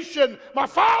habitation. My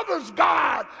father's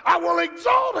God. I will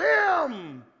exalt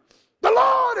him. The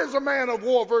Lord is a man of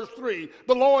war, verse 3.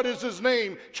 The Lord is his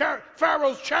name.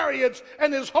 Pharaoh's chariots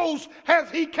and his host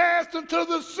hath he cast into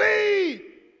the sea.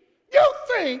 You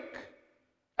think,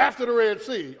 after the Red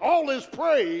Sea, all this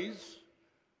praise,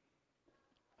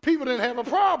 people didn't have a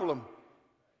problem.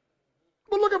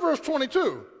 But look at verse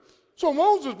 22. So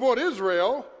Moses brought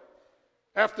Israel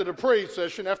after the praise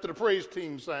session, after the praise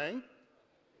team sang,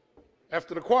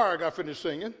 after the choir got finished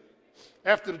singing,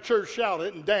 after the church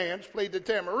shouted and danced, played the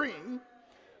tambourine.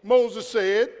 Moses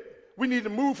said, we need to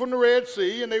move from the Red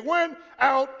Sea. And they went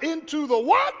out into the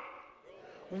what?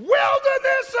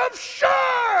 Wilderness of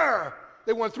Shur.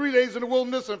 They went 3 days in the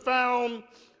wilderness and found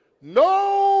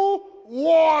no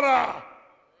water.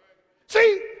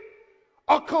 See,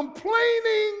 a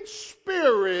complaining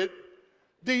spirit,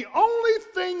 the only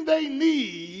thing they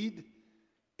need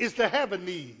is to have a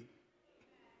need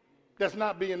that's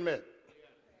not being met.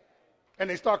 And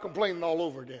they start complaining all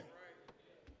over again.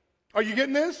 Are you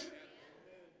getting this?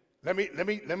 Let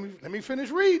me finish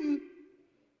reading.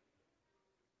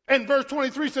 And verse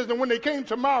 23 says, and when they came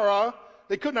to Marah,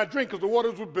 they could not drink because the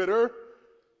waters were bitter.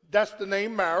 That's the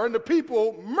name Marah. And the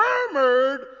people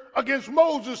murmured against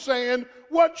Moses, saying,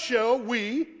 what shall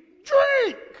we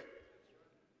drink?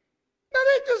 Now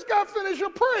they just got finished a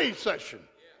praise session.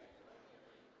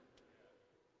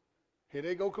 Here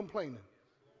they go complaining.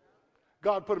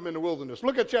 God put them in the wilderness.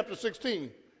 Look at chapter 16,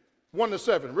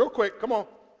 1-7. Real quick, come on.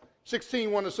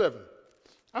 16, 1-7.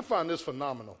 I find this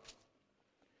phenomenal.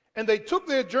 And they took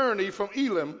their journey from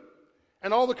Elim,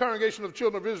 and all the congregation of the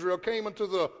children of Israel came unto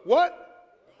the what?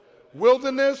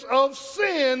 Wilderness of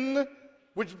Sin,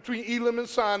 which is between Elim and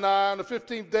Sinai, on the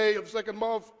 15th day of the second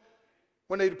month,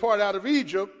 when they departed out of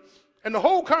Egypt. And the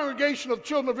whole congregation of the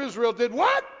children of Israel did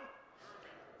what?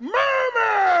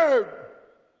 Murmured.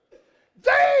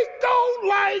 They don't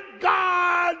like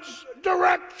God's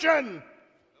direction.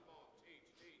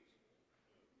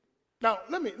 Now,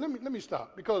 let me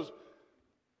stop, because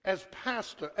as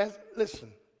pastor,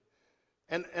 listen,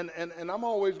 and I'm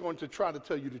always going to try to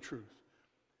tell you the truth.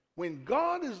 When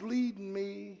God is leading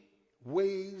me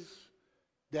ways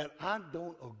that I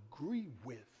don't agree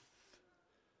with,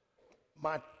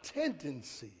 my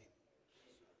tendency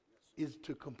is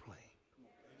to complain.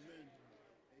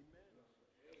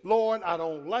 Lord, I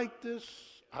don't like this.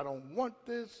 I don't want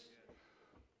this.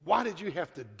 Why did you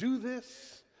have to do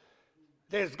this?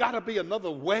 There's got to be another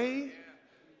way.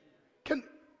 Can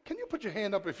you put your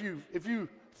hand up if you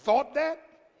thought that?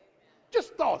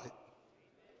 Just thought it.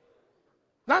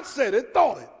 Not said it,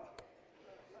 thought it.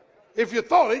 If you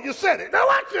thought it, you said it. Now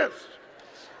watch this.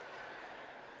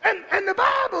 And the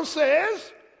Bible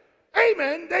says,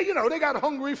 amen, they got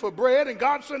hungry for bread and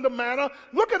God sent them manna.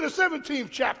 Look at the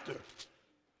 17th chapter.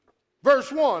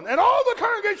 Verse 1, and all the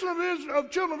congregation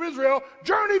of children of Israel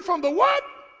journeyed from the what?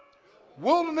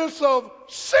 Wilderness of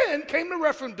Sin, came to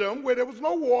Rephidim, where there was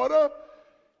no water.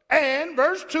 And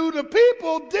verse 2, the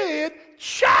people did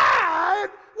chide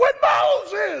with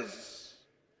Moses.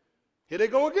 Here they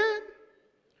go again.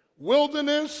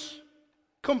 Wilderness,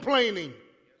 complaining.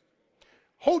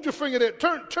 Hold your finger there.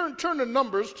 Turn to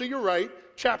Numbers to your right,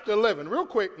 chapter 11. Real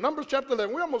quick, Numbers chapter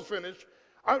 11. We're almost finished.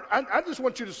 I just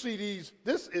want you to see these.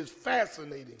 This is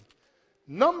fascinating.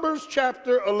 Numbers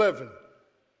chapter 11,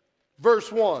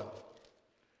 verse 1.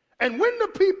 And when the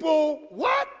people,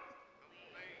 what?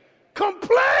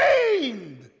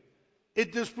 Complained.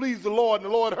 It displeased the Lord, and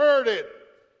the Lord heard it.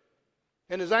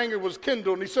 And his anger was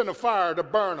kindled, and he sent a fire to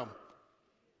burn them.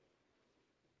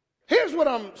 Here's what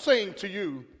I'm saying to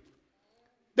you.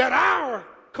 That our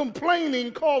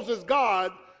complaining causes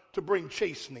God to bring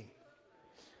chastening.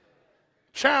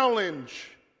 Challenge,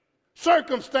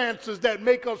 circumstances that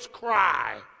make us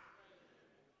cry.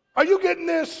 Are you getting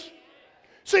this?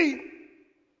 See,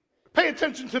 pay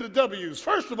attention to the W's.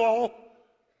 First of all,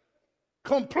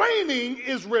 complaining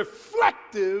is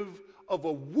reflective of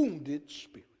a wounded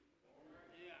spirit.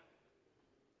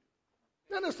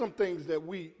 Now, there's some things that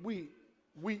we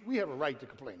have a right to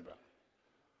complain about.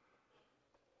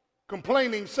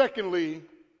 Complaining, secondly,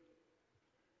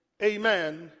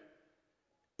 amen,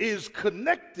 is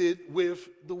connected with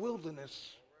the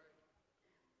wilderness.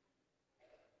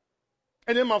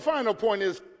 And then my final point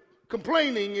is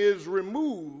complaining is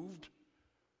removed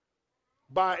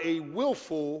by a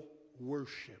willful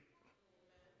worship.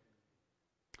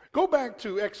 Go back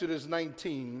to Exodus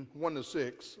 19,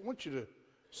 1-6. I want you to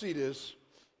see this.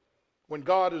 When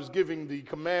God is giving the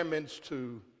commandments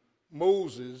to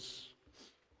Moses,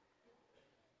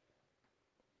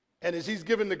 and as he's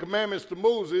giving the commandments to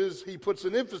Moses, he puts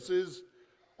an emphasis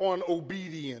on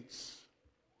obedience.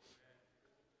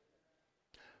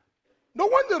 No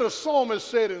wonder the psalmist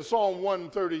said in Psalm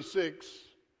 136,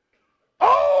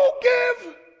 "Oh,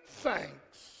 give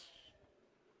thanks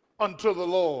unto the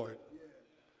Lord,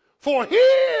 for he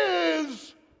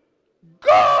is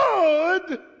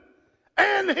good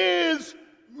and his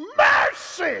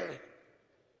mercy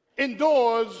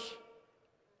endures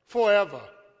forever."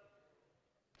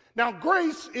 Now,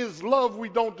 grace is love we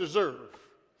don't deserve.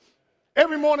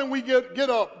 Every morning we get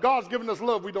up, God's giving us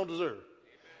love we don't deserve.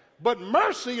 But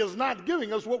mercy is not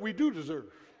giving us what we do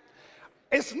deserve.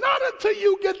 It's not until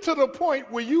you get to the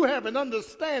point where you have an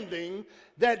understanding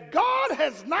that God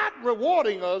has not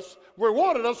rewarded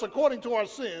us according to our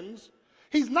sins.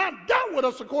 He's not dealt with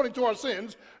us according to our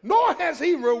sins, nor has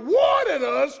he rewarded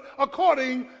us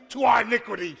according to our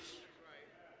iniquities.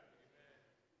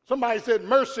 Somebody said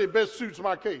mercy best suits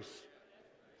my case.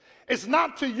 It's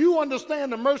not till you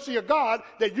understand the mercy of God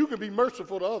that you can be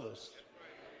merciful to others.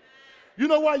 You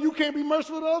know why you can't be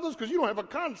merciful to others? Because you don't have a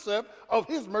concept of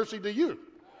his mercy to you.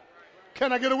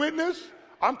 Can I get a witness?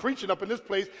 I'm preaching up in this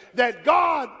place that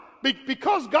God,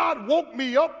 because God woke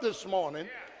me up this morning,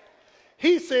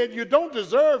 he said you don't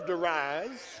deserve to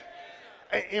rise.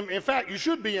 In fact, you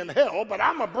should be in hell, but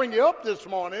I'm going to bring you up this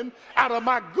morning out of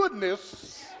my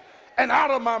goodness and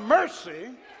out of my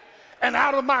mercy and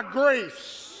out of my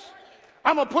grace.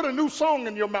 I'm going to put a new song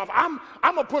in your mouth. I'm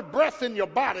going to put breath in your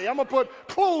body. I'm going to put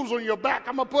clothes on your back.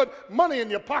 I'm going to put money in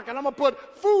your pocket. I'm going to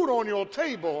put food on your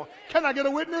table. Can I get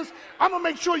a witness? I'm going to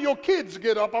make sure your kids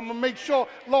get up. I'm going to make sure,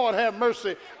 Lord have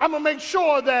mercy, I'm going to make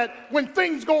sure that when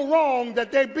things go wrong,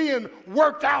 that they're being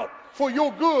worked out for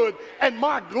your good and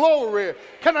my glory.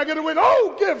 Can I get a witness?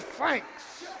 Oh, give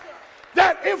thanks.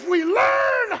 That if we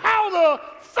learn how to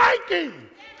thank him,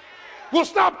 we'll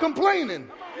stop complaining.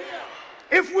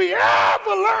 If we ever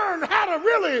learn how to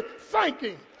really thank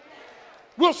him,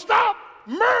 we'll stop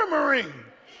murmuring.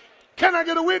 Can I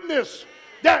get a witness?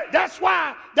 That's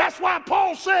why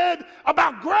Paul said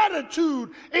about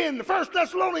gratitude in 1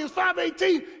 Thessalonians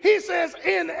 5:18. He says,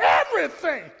 in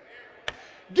everything,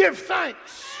 give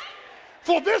thanks.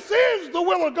 For this is the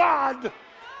will of God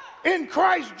in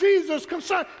Christ Jesus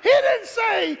concerned. He didn't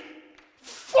say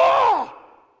for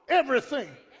everything,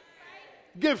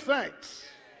 give thanks.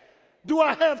 Do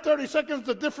I have 30 seconds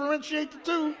to differentiate the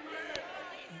two?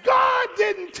 God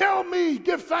didn't tell me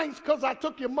give thanks because I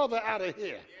took your mother out of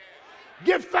here.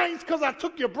 Give thanks because I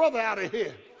took your brother out of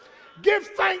here. Give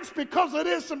thanks because of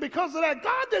this and because of that.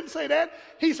 God didn't say that.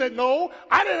 He said, no,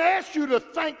 I didn't ask you to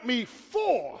thank me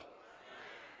for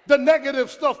the negative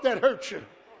stuff that hurt you.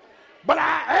 But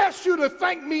I asked you to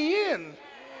thank me in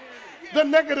the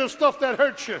negative stuff that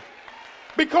hurt you.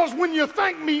 Because when you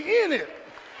thank me in it,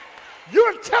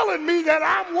 you're telling me that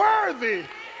I'm worthy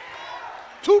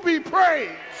to be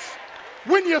praised.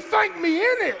 When you thank me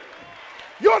in it,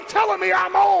 you're telling me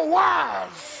I'm all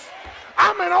wise.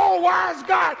 I'm an all wise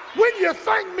God. When you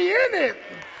thank me in it,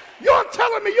 you're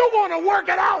telling me you're going to work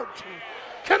it out.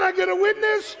 Can I get a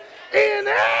witness? In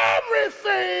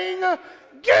everything,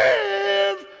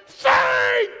 give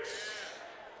thanks.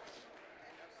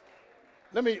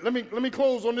 Let me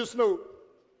close on this note.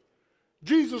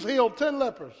 Jesus healed 10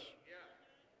 lepers.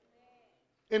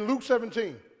 In Luke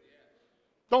 17,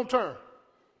 don't turn.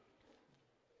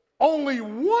 Only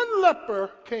one leper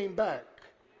came back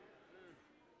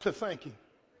to thank him.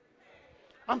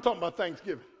 I'm talking about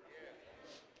Thanksgiving.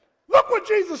 Look what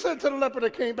Jesus said to the leper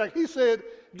that came back. He said,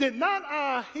 did not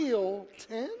I heal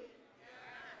 10?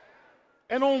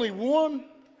 And only one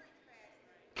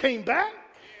came back?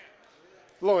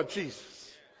 Lord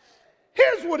Jesus.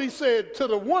 Here's what he said to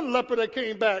the one leper that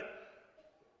came back.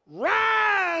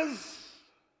 Rise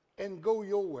and go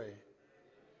your way,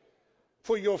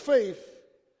 for your faith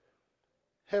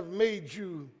have made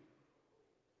you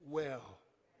well.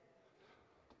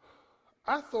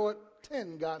 I thought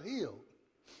 10 got healed.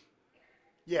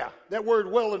 Yeah, that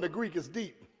word well in the Greek is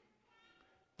deep.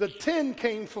 The 10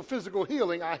 came for physical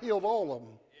healing. I healed all of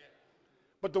them.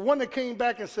 But the one that came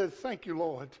back and said, thank you,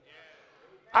 Lord,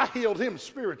 I healed him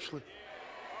spiritually.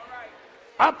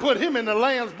 I put him in the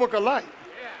Lamb's Book of Life.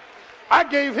 I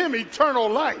gave him eternal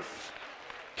life.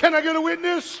 Can I get a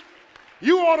witness?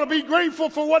 You ought to be grateful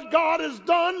for what God has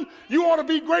done. You ought to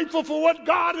be grateful for what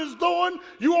God is doing.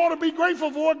 You ought to be grateful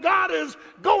for what God is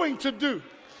going to do.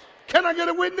 Can I get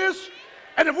a witness?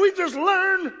 And if we just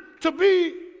learn to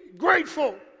be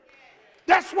grateful,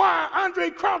 that's why Andre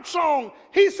Crouch song,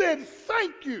 he said,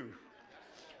 thank you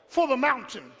for the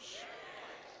mountains,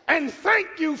 and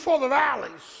thank you for the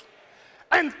valleys,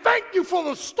 and thank you for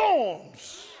the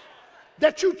storms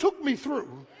that you took me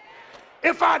through.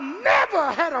 If I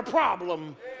never had a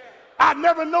problem, I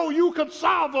never know you could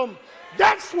solve them.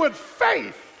 That's what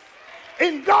faith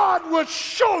in God would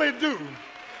surely do.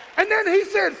 And then he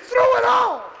said, through it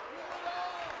all,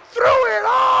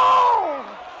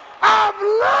 I've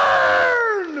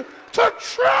learned to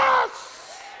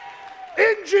trust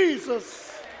in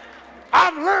Jesus.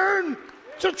 I've learned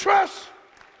to trust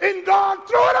in God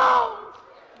through it all.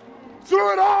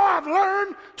 Through it all, I've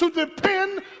learned to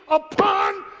depend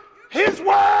upon his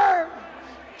word.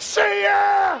 Say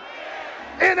yeah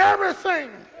in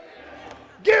everything.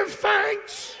 Give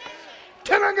thanks.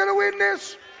 Can I get a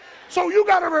witness? So you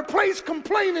got to replace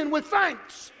complaining with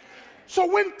thanks. So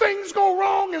when things go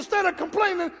wrong, instead of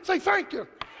complaining, say thank you.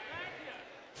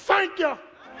 Thank you.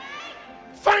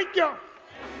 Thank you.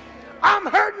 I'm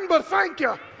hurting, but thank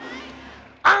you.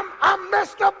 I'm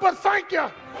messed up, but thank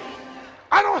you.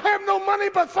 I don't have no money,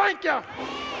 but thank you.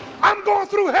 I'm going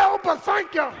through hell, but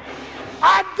thank you.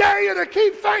 I dare you to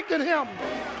keep thanking him.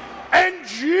 And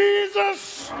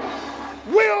Jesus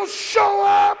will show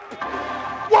up.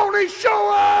 Won't he show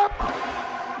up?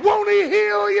 Won't he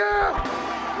heal you?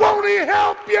 Won't he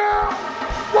help you?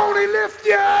 Won't he lift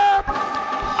you up?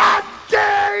 I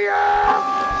dare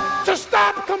you to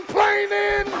stop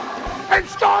complaining and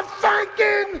start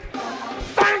thanking.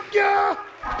 Thank you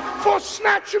for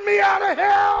snatching me out of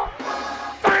hell.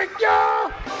 Thank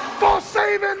you for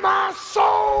saving my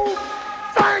soul.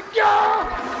 Thank you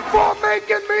for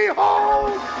making me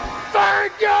whole.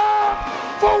 Thank you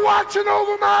for watching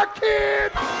over my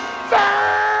kids.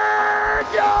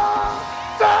 Thank you.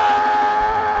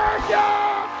 Thank you.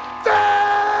 Thank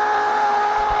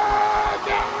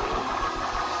you.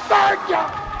 Thank you.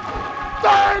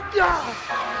 Thank you.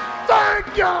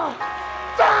 Thank you.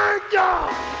 Thank you.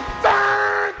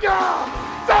 Thank you.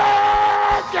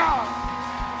 Thank you.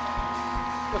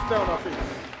 Let's stand on our feet.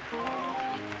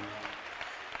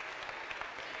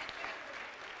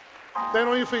 Stand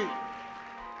on your feet.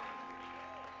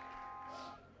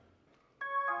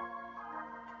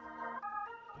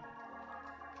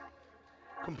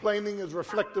 Complaining is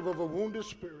reflective of a wounded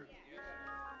spirit.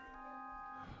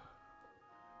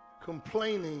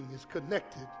 Complaining is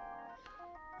connected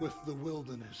with the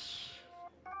wilderness.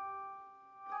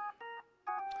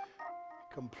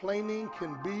 Complaining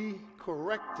can be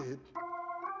corrected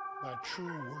by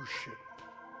true worship.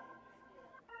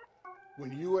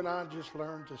 When you and I just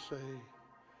learn to say,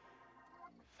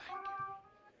 thank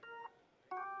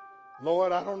you.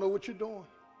 Lord, I don't know what you're doing.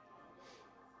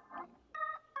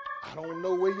 I don't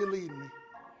know where you're leading me.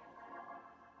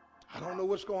 I don't know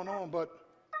what's going on, but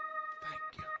thank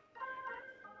you.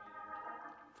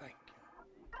 Thank you.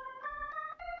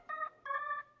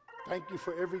 Thank you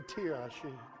for every tear I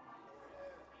shed.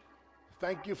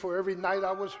 Thank you for every night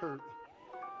I was hurt.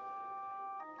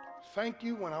 Thank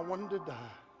you when I wanted to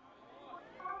die.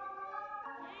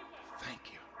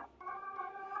 Thank you.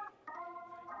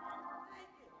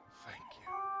 Thank you.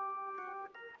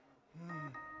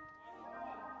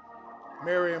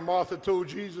 Mary and Martha told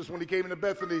Jesus when he came into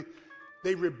Bethany,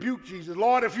 they rebuked Jesus.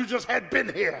 Lord, if you just had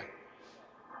been here,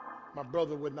 my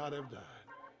brother would not have died.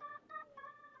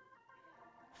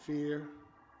 Fear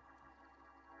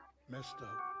messed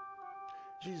up.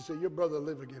 Jesus said, your brother will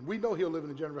live again. We know he'll live in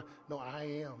the generation. No, I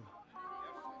am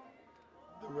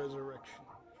the resurrection.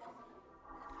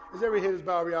 As every head is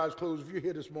bowed, every eye is closed, if you're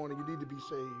here this morning, you need to be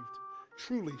saved,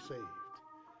 truly saved,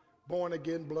 born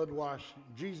again, blood washed.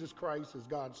 Jesus Christ is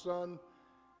God's Son,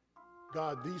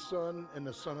 God the Son, and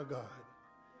the Son of God.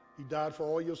 He died for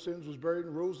all your sins, was buried,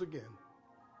 and rose again.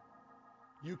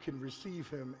 You can receive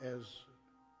him as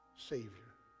Savior.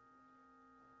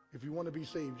 If you want to be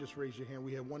saved, just raise your hand.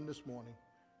 We have one this morning.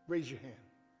 Raise your hand.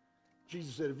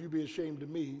 Jesus said, if you be ashamed of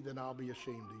me, then I'll be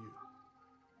ashamed of you.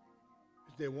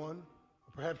 Is there one?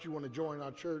 Perhaps you want to join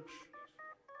our church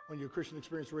on your Christian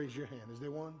experience. Raise your hand. Is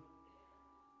there one?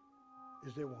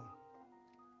 Is there one?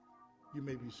 You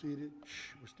may be seated.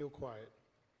 Shh, we're still quiet.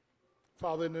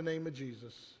 Father, in the name of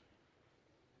Jesus,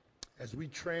 as we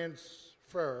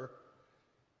transfer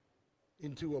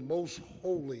into a most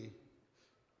holy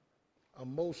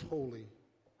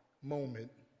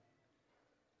moment,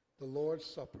 the Lord's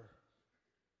Supper,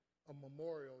 a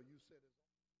memorial. You